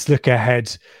 Let's look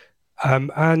ahead,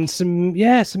 and some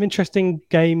interesting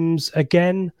games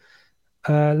again.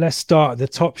 Let's start at the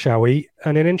top, shall we?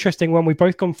 And an interesting one. We've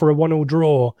both gone for a 1-1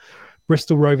 draw.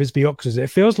 Bristol Rovers v Oxford. It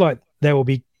feels like there will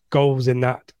be goals in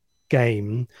that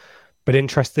game. But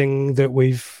interesting that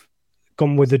we've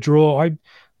gone with the draw. I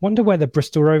wonder whether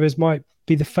Bristol Rovers might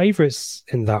be the favourites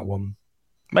in that one.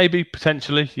 Maybe,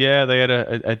 potentially. Yeah, they had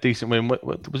a decent win.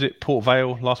 Was it Port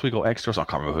Vale last week or Exeter? I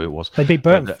can't remember who it was. They beat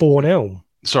Burton 4-0.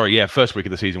 Sorry, yeah, first week of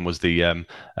the season was they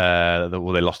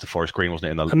lost to Forest Green, wasn't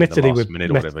it? In the last minute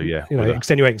or whatever, yeah.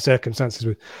 Extenuating circumstances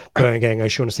with Burton getting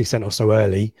O'Shaughnessy sent off so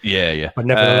early. Yeah. But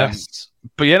nevertheless...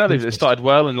 they've started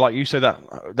well, and like you say,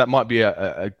 that might be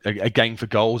a game for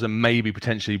goals, and maybe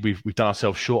potentially we've done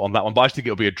ourselves short on that one. But I just think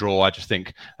it'll be a draw. I just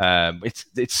think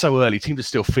it's so early. Teams are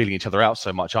still feeling each other out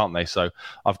so much, aren't they? So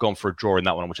I've gone for a draw in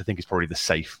that one, which I think is probably the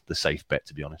safe bet,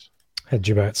 to be honest. Hedge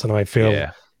your bets, and I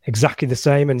feel exactly the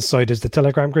same, and so does the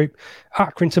Telegram group.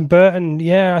 Accrington Burton,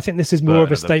 yeah, I think this is more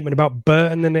of a statement about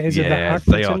Burton than it is about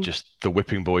Accrington. They are just the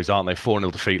whipping boys, aren't they?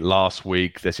 4-0 defeat last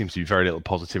week. There seems to be very little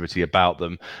positivity about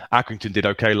them. Accrington did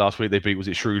okay last week. They beat, was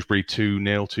it Shrewsbury 2-0,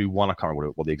 2-1? I can't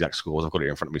remember what the exact score was. I've got it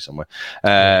in front of me somewhere.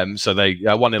 So they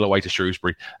 1-0 away to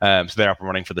Shrewsbury. So they're up and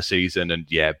running for the season. And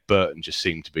yeah, Burton just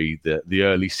seemed to be the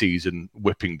early season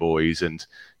whipping boys. And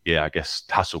yeah, I guess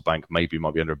Hasselbank maybe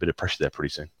might be under a bit of pressure there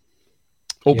pretty soon.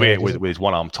 Albeit with his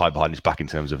one arm tied behind his back in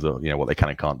terms of what they can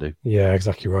and can't do. Yeah,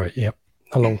 exactly right. Yep.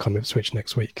 Along come Ipswich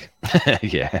next week.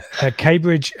 Yeah.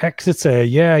 Cambridge, Exeter.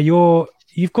 Yeah,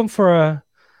 you've gone for a...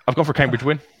 I've gone for a Cambridge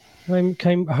win.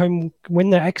 Home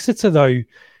win there. Exeter, though,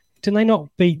 didn't they not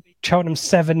beat Cheltenham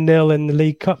 7-0 in the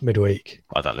League Cup midweek?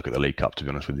 I don't look at the League Cup, to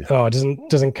be honest with you. Oh, it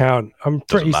doesn't count. I'm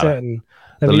pretty certain.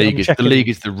 The league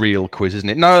is the real quiz, isn't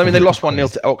it? No, I mean, they lost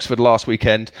 1-0 to Oxford last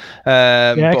weekend.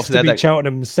 Exeter beat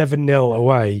Cheltenham 7-0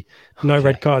 away. No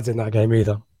red cards in that game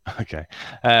either. Okay.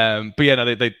 But yeah,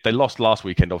 no, they lost last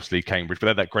weekend, obviously, Cambridge, but they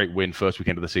had that great win first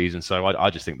weekend of the season. So I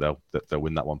just think they'll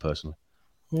win that one personally.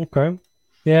 Okay.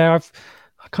 Yeah,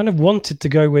 I kind of wanted to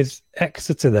go with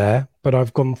Exeter there, but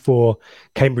I've gone for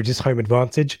Cambridge's home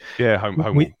advantage. Yeah, home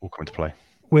will come into play.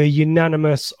 We're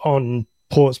unanimous on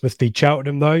Portsmouth v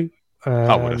Cheltenham, though.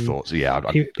 I would have thought so. Yeah,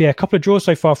 a couple of draws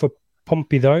so far for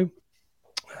Pompey though,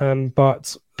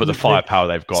 but the firepower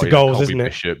they've got is goals, Colby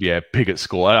Bishop. Yeah, Pigott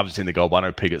scored. I haven't seen the goal, but I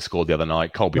know Pigott scored the other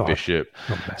night. Colby Bishop,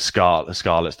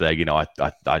 Scarlett's there.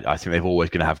 I think they're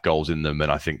always going to have goals in them,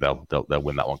 and I think they'll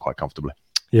win that one quite comfortably.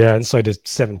 Yeah, and so does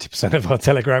 70% of our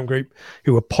Telegram group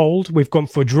who were polled. We've gone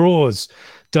for draws.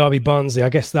 Derby Barnsley. I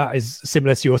guess that is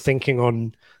similar to your thinking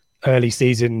on early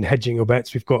season hedging your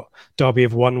bets. We've got Derby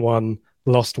have won 1.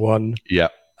 Lost 1. Yeah.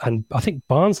 And I think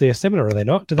Barnsley are similar, are they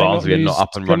not? Barnsley are not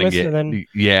up and running it.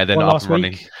 Yeah, they're not up and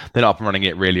running. They're not up and running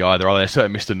it really either, are they?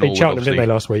 Certainly Mr. Norwood. Cheltenham, didn't they,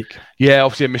 last week? Yeah,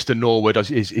 obviously Mr. Norwood,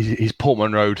 his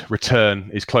Portman Road return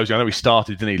is closing. I know he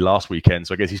started, didn't he, last weekend?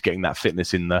 So I guess he's getting that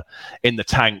fitness in the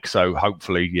tank. So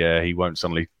hopefully, yeah, he won't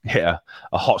suddenly hit a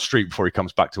hot streak before he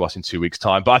comes back to us in 2 weeks'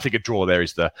 time. But I think a draw there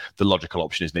is the logical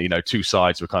option, isn't it? Two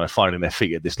sides were kind of finding their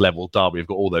feet at this level. Derby have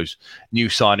got all those new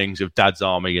signings of Dad's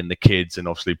Army and the kids, and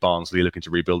obviously Barnsley looking to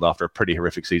rebuild after a pretty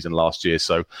horrific season last year,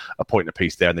 so a point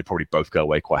apiece there, and they probably both go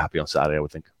away quite happy on Saturday, I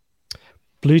would think.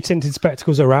 Blue tinted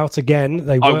spectacles are out again.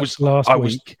 They worked last week. I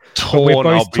was torn,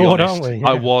 I'll be honest. Aren't we? Yeah.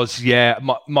 I was, yeah.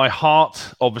 My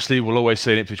heart obviously will always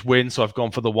say Ipswich win, so I've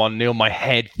gone for the 1-0. My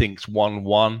head thinks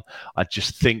 1-1. I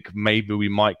just think maybe we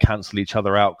might cancel each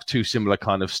other out. Two similar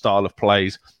kind of style of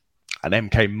plays. And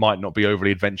MK might not be overly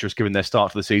adventurous given their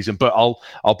start to the season, but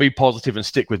I'll be positive and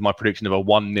stick with my prediction of a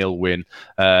 1-0 win.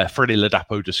 Freddie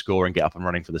Ladapo to score and get up and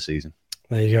running for the season.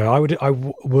 There you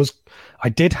go. I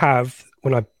did have,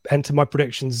 when I entered my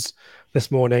predictions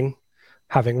this morning,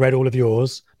 having read all of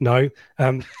yours. No,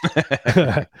 I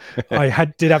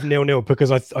did have 0-0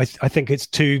 because I think it's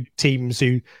two teams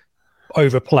who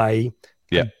overplay.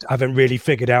 Yeah, haven't really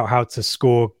figured out how to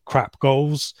score crap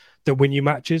goals that win you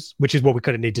matches, which is what we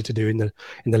kind of needed to do in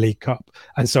the League Cup.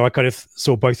 And so I kind of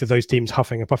saw both of those teams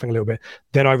huffing and puffing a little bit.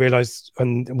 Then I realised,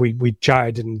 and we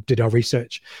chatted and did our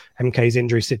research, MK's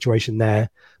injury situation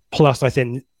there. Plus, I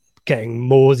think getting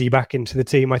Morsey back into the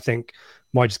team, I think,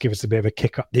 might just give us a bit of a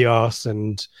kick up the arse.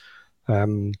 And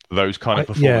those kind of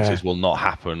performances will not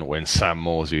happen when Sam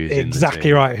Morsey is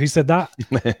exactly in the team. Right. Who said that?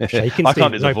 I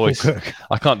can't do the voice.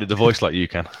 I can't do the voice like you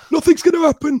can. Nothing's going to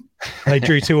happen. They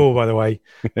drew 2-2, by the way.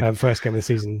 First game of the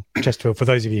season, Chesterfield. For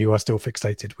those of you who are still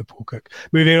fixated with Paul Cook.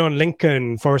 Moving on,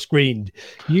 Lincoln, Forest Green.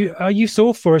 You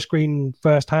saw Forest Green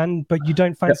firsthand, but you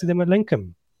don't fancy them at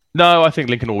Lincoln. No, I think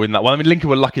Lincoln will win that one. I mean, Lincoln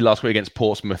were lucky last week against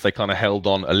Portsmouth. They kind of held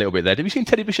on a little bit there. Have you seen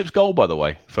Teddy Bishop's goal, by the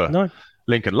way, for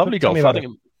Lincoln? Lovely goal. I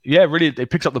think. Yeah, really,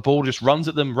 it picks up the ball, just runs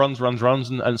at them, runs,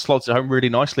 and slots it home really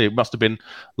nicely. It must have been, it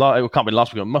can't have been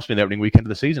last week, it must have been the opening weekend of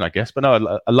the season, I guess. But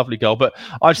no, a lovely goal. But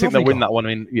I just think they'll win that one.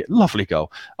 I mean, yeah, lovely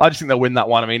goal. I just think they'll win that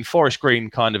one. I mean, Forest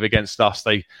Green kind of against us,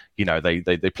 they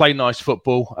play nice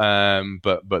football,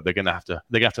 but they're gonna have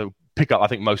to pick up, I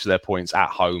think, most of their points at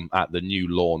home at the new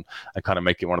lawn and kind of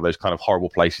make it one of those kind of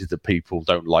horrible places that people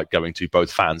don't like going to,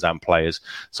 both fans and players.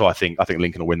 So I think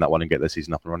Lincoln will win that one and get their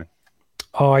season up and running.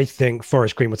 I think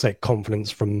Forest Green will take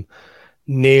confidence from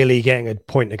nearly getting a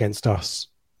point against us.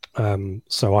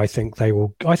 So I think they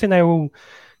will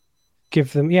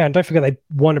give them. Yeah, and don't forget they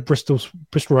won at Bristol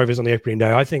Rovers on the opening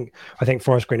day. I think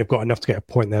Forest Green have got enough to get a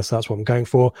point there, so that's what I'm going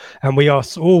for. And we are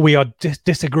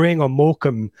disagreeing on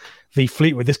Morecambe v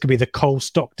Fleetwood. This could be the Cole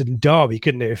Stockton derby,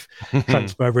 couldn't it? If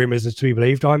transfer rumours are to be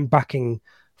believed, I'm backing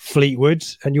Fleetwood,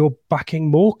 and you're backing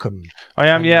Morecambe. I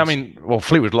am, yeah. I mean, well,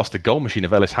 Fleetwood lost the goal machine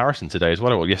of Ellis Harrison today as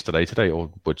well, or yesterday,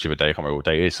 or whichever day, I can't remember what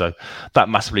day it is. So that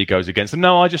massively goes against them.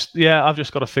 No, I've just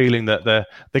got a feeling that they're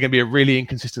going to be a really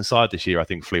inconsistent side this year. I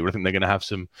think Fleetwood. I think they're going to have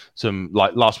some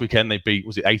like last weekend they beat,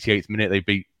 was it 88th minute? They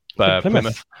beat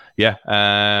Plymouth. Yeah,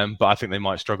 but I think they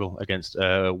might struggle against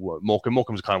Morecambe.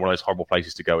 Morecambe's kind of one of those horrible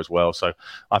places to go as well, so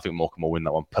I think Morecambe will win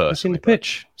that one personally. It's in the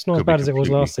pitch. It's not as bad as it was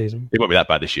last season. It won't be that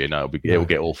bad this year. No, it will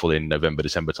get awful in November,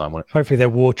 December time, won't it? Hopefully they're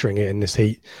watering it in this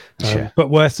heat. But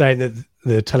worth saying that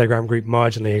the Telegram group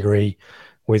marginally agree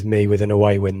with me with an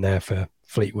away win there for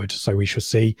Fleetwood, so we shall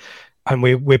see. And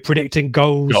we're predicting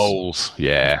goals.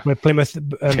 Yeah. With Plymouth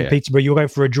and Peterborough, you're going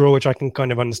for a draw, which I can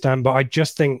kind of understand, but I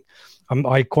just think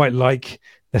I quite like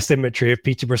the symmetry of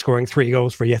Peterborough scoring 3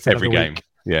 goals for yet another game. Week.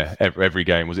 Yeah, every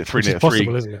game. Was it 3-0? It's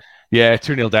possible, isn't it? Yeah,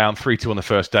 2-0 down, 3-2 on the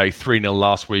first day, 3-0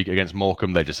 last week against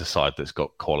Morecambe. They're just a side that's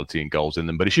got quality and goals in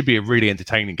them. But it should be a really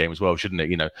entertaining game as well, shouldn't it?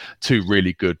 You know, 2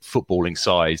 really good footballing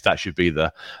sides. That should be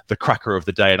the cracker of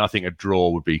the day. And I think a draw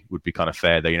would be kind of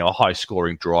fair there. You know, a high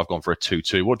scoring draw. I've gone for a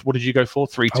 2-2. What did you go for?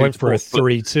 3-2? I went for a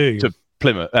 3-2. To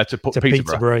Plymouth, to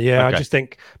Peterborough. Yeah, okay. I just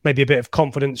think maybe a bit of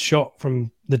confidence shot from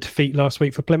the defeat last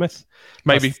week for Plymouth.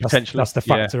 Maybe potentially. That's the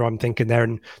factor I'm thinking there,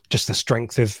 and just the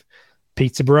strength of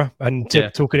Peterborough. And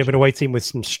talking of an away team with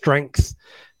some strength,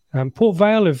 Port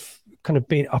Vale have kind of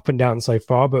been up and down so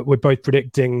far, but we're both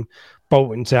predicting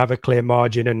Bolton to have a clear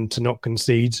margin and to not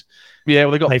concede. Yeah,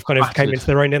 well, they've kind of came into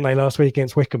their own, didn't they, last week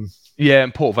against Wycombe? Yeah,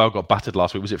 and Port Vale got battered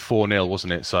last week. Was it 4-0,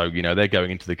 wasn't it? So, you know, they're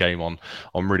going into the game on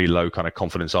really low kind of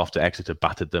confidence after Exeter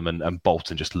battered them, and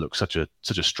Bolton just look such a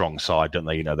strong side, don't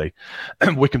they? You know,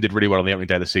 Wycombe did really well on the opening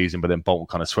day of the season, but then Bolton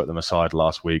kind of swept them aside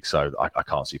last week, so I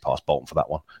can't see past Bolton for that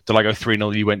one. Did I go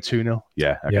 3-0? You went 2-0?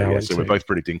 Yeah, okay. Yeah, so we're both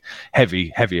predicting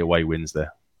heavy away wins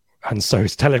there. And so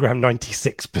it's Telegram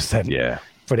 96%. Yeah.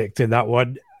 Predicting that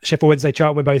one. Sheffield Wednesday,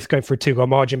 Charlton, we're both going for a 2-goal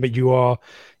margin, but you are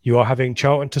having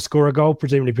Charlton to score a goal,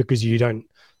 presumably because you don't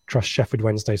trust Sheffield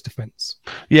Wednesday's defence.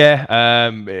 Yeah,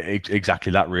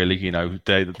 exactly that. Really, you know,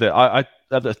 I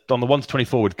on the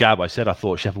 1-24 with Gab, I said I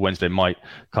thought Sheffield Wednesday might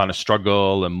kind of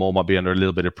struggle and Moore might be under a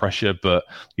little bit of pressure, but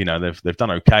you know they've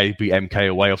done okay. Beat MK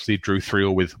away, obviously drew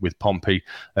 3-3 with Pompey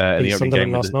in the opening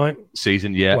game last night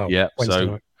season. Yeah. So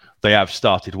night. They have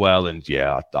started well, and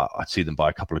I'd see them by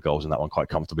a couple of goals in that one quite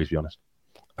comfortably, to be honest.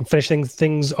 And finishing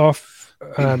things off,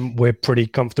 we're pretty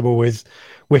comfortable with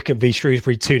Wycombe v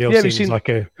Shrewsbury. 2-0 seems like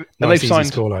a nice easy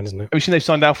scoreline, isn't it? Have you seen they've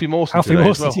signed Alfie Mawson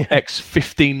as well? Yeah. Ex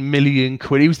 15 million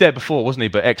quid. He was there before, wasn't he?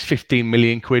 But ex 15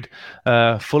 million quid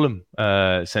Fulham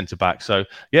centre back. So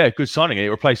yeah, good signing. It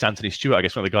replaced Anthony Stewart, I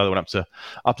guess, one of the guys that went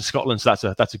up to Scotland.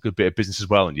 So that's a good bit of business as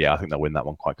well. And I think they'll win that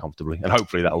one quite comfortably. And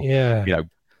hopefully that'll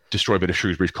destroy a bit of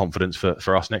Shrewsbury's confidence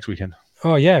for us next weekend.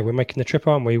 Oh, yeah, we're making the trip,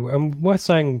 aren't we? And worth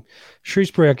saying,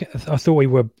 Shrewsbury, I thought we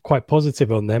were quite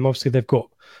positive on them. Obviously, they've got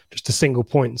just a single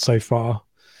point so far.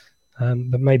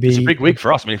 But maybe it's a big week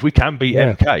for us. I mean, if we can beat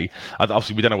MK,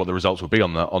 obviously we don't know what the results will be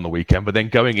on the weekend, but then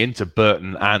going into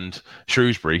Burton and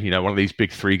Shrewsbury, you know, one of these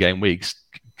big 3-game weeks,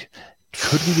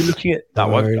 could we be looking at that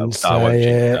one? One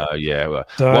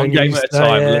game at a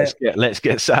time. Let's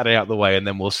get Saturday out of the way, and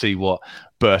then we'll see what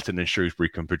Burton and Shrewsbury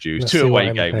can produce. 2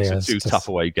 away games, and 2 tough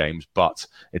away games, but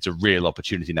it's a real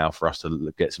opportunity now for us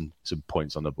to get some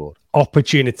points on the board.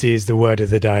 Opportunity is the word of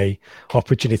the day.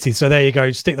 Opportunity. So there you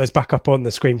go. Stick those back up on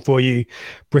the screen for you.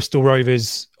 Bristol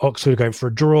Rovers, Oxford going for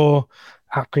a draw.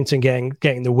 Accrington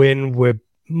getting the win. We're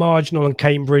marginal on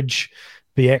Cambridge,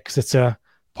 the Exeter,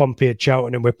 Pompey at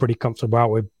Cheltenham, and we're pretty comfortable out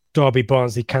with Derby,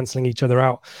 Barnsley cancelling each other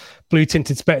out. Blue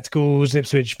tinted spectacles,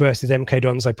 Ipswich versus MK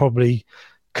Dons. I probably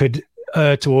could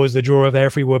towards the draw there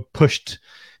if we were pushed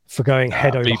for going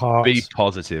head over heart. Be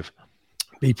positive.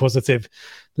 Be positive.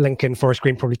 Lincoln, Forest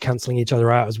Green probably cancelling each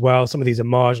other out as well. Some of these are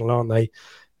marginal, aren't they?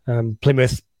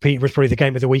 Plymouth, Peterborough's probably the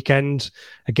game of the weekend.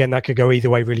 Again, that could go either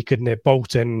way, really, couldn't it?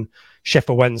 Bolton,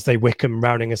 Sheffield Wednesday, Wycombe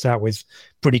rounding us out with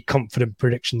pretty confident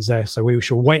predictions there. So we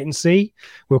shall wait and see.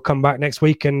 We'll come back next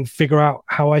week and figure out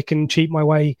how I can cheat my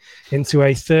way into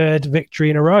a 3rd victory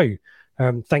in a row.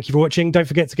 Thank you for watching. Don't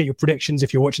forget to get your predictions.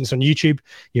 If you're watching this on YouTube,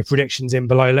 your predictions in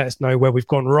below. Let us know where we've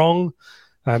gone wrong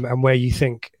and where you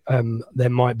think there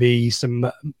might be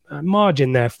some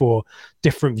margin there for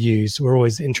different views. We're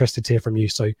always interested to hear from you.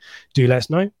 So do let us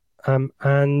know.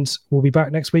 And we'll be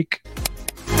back next week.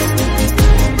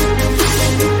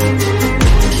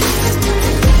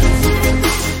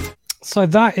 So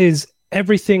that is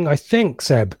everything, I think,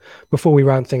 Seb. Before we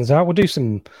round things out, we'll do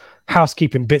some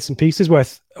housekeeping bits and pieces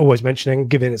worth always mentioning,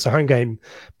 given it's a home game,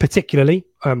 particularly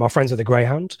our friends at the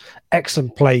Greyhound.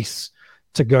 Excellent place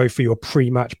to go for your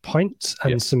pre-match pint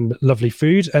and some lovely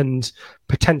food, and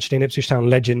potentially an Ipswich Town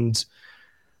legend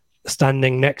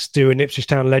standing next to an Ipswich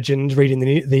Town legend reading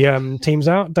the teams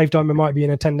out. Dave Diamond might be in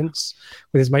attendance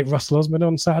with his mate Russell Osmond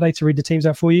on Saturday to read the teams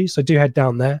out for you. So do head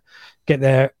down there, get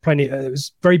there. Plenty. It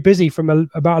was very busy from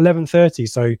about 11:30.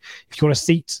 So if you want a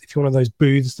seat, if you're one of those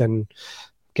booths, then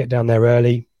get down there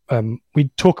early. We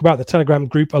talk about the Telegram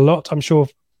group a lot. I'm sure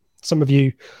some of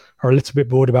you are a little bit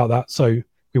bored about that, so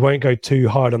we won't go too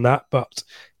hard on that, but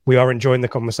we are enjoying the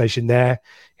conversation there.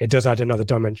 It does add another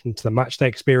dimension to the matchday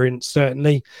experience,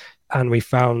 certainly. And we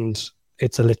found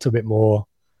it's a little bit more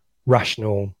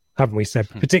rational, haven't we, Seb?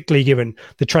 Particularly given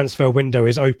the transfer window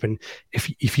is open.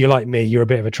 If you're like me, you're a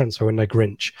bit of a transfer window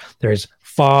Grinch. There is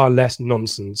far less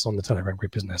nonsense on the Telegram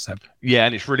group, isn't there, Seb? Yeah,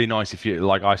 and it's really nice if you,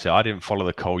 like I said, I didn't follow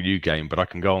the Cole U game, but I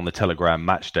can go on the Telegram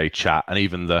matchday chat and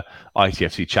even the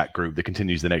ITFC chat group that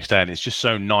continues the next day. And it's just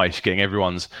so nice getting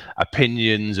everyone's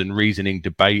opinions and reasoning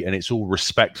debate, and it's all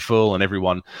respectful, and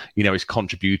everyone, is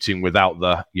contributing without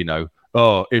the,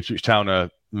 Ipswich Town are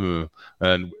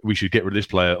and we should get rid of this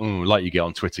player, like you get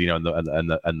on Twitter, and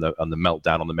the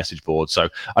meltdown on the message board. So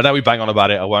I know we bang on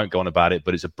about it. I won't go on about it,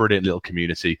 but it's a brilliant little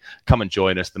community. Come and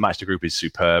join us. The Matchday group is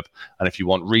superb, and if you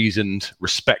want reasoned,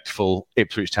 respectful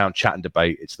Ipswich Town chat and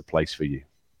debate, it's the place for you.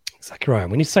 Exactly right.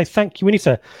 We need to say thank you. We need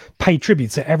to pay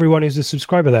tribute to everyone who's a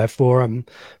subscriber there for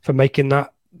making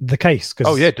that the case.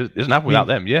 It doesn't happen without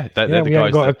them. We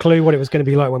haven't got a clue what it was going to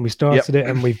be like when we started it,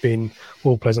 and we've been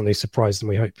all pleasantly surprised, and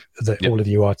we hope that all of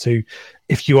you are too.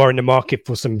 If you are in the market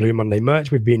for some Blue Monday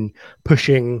merch, we've been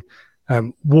pushing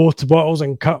water bottles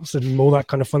and cups and all that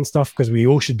kind of fun stuff, because we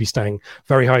all should be staying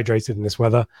very hydrated in this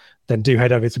weather. Then do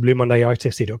head over to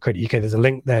bluemonday.itfc.co.uk. There's a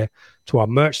link there to our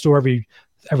merch store.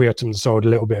 Every item sold, a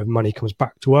little bit of money comes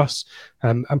back to us.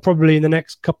 And probably in the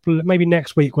next maybe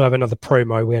next week, we'll have another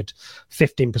promo. We had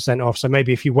 15% off. So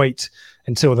maybe if you wait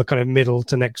until the kind of middle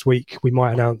to next week, we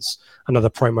might announce another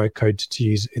promo code to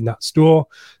use in that store.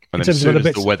 And then as soon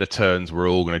as the weather turns, we're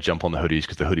all going to jump on the hoodies,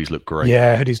 because the hoodies look great.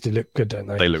 Yeah, hoodies do look good, don't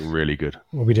they? They look really good.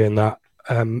 We'll be doing that.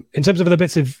 In terms of other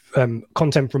bits of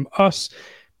content from us,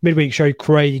 midweek show,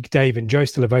 Craig, Dave and Joe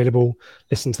still available.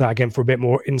 Listen to that again for a bit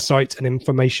more insight and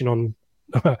information on,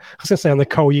 I was going to say on the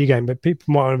Cole U game, but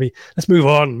people might want to be, let's move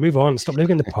on, stop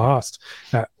living in the past.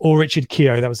 Or Richard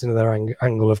Keogh, that was another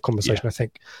angle of conversation, I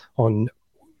think, on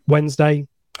Wednesday.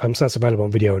 So that's available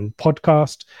on video and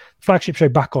podcast. Flagship show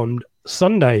back on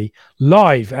Sunday,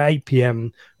 live at 8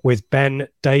 p.m. with Ben,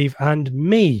 Dave and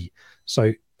me.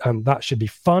 So that should be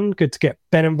fun. Good to get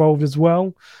Ben involved as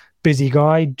well. Busy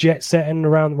guy, jet setting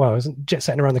around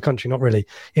the country, not really,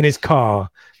 in his car,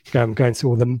 going to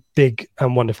all the big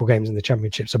and wonderful games in the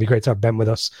Championship. So it'd be great to have Ben with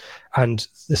us, and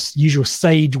this usual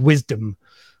sage wisdom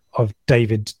of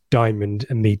David Diamond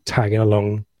and me tagging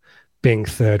along, being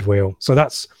third wheel. So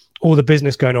that's all the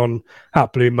business going on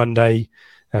at Blue Monday.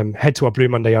 Head to our Blue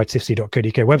Monday ITFC.co.uk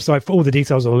website for all the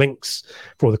details or links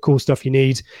for all the cool stuff you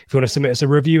need. If you want to submit us a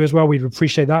review as well, we'd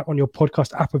appreciate that on your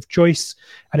podcast app of choice.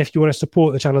 And if you want to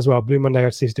support the channel as well, Blue Monday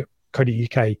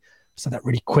ITFC.co.uk. I said that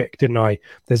really quick, didn't I?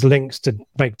 There's links to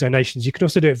make donations. You can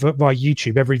also do it via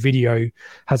YouTube. Every video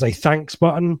has a thanks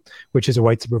button, which is a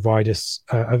way to provide us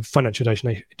a financial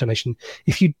donation.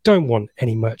 If you don't want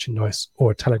any merchandise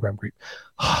or a Telegram group,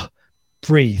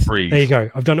 breathe. There you go.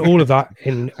 I've done all of that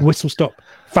in whistle-stop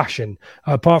fashion.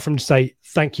 Apart from to say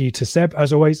thank you to Seb,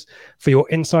 as always, for your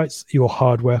insights, your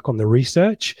hard work on the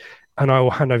research. And I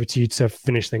will hand over to you to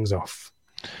finish things off.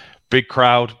 Big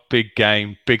crowd, big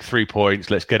game, big 3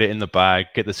 points. Let's get it in the bag,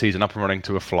 get the season up and running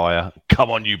to a flyer. Come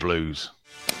on, you Blues.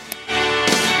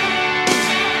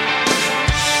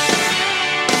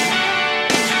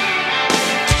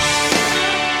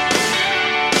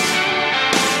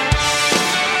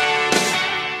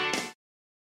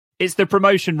 It's the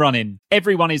promotion run-in.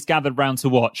 Everyone is gathered round to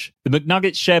watch. The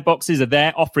McNuggets share boxes are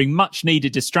there, offering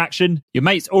much-needed distraction. Your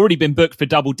mate's already been booked for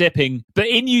double dipping, but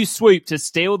in you swoop to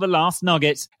steal the last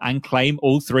nugget and claim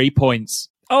all 3 points.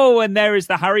 Oh, and there is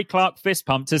the Harry Clark fist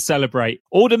pump to celebrate.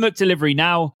 Order McDelivery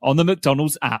now on the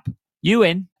McDonald's app. You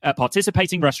in at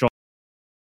participating restaurants.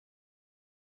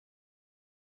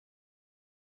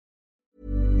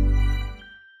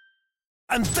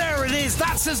 And there it is,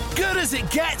 that's as good as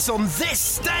it gets on this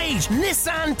stage.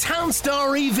 Nissan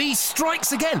Townstar EV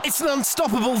strikes again. It's an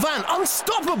unstoppable van,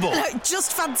 unstoppable.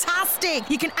 Just fantastic.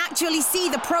 You can actually see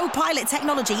the ProPilot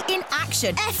technology in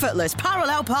action. Effortless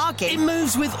parallel parking. It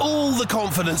moves with all the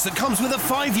confidence that comes with a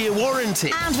 5-year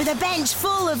warranty. And with a bench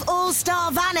full of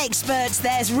all-star van experts,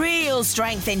 there's real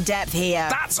strength in depth here.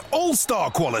 That's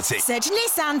all-star quality. Search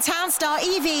Nissan Townstar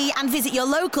EV and visit your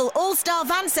local all-star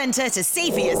van centre to see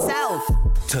for yourself.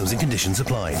 Terms and conditions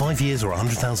apply. 5 years or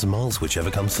 100,000 miles,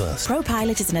 whichever comes first.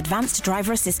 ProPilot is an advanced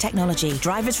driver assist technology.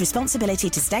 Driver's responsibility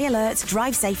to stay alert,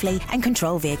 drive safely, and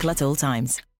control vehicle at all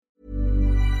times.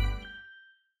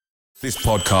 This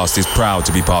podcast is proud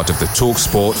to be part of the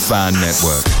TalkSport Fan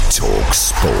Network.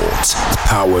 TalkSport.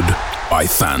 Powered by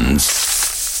fans.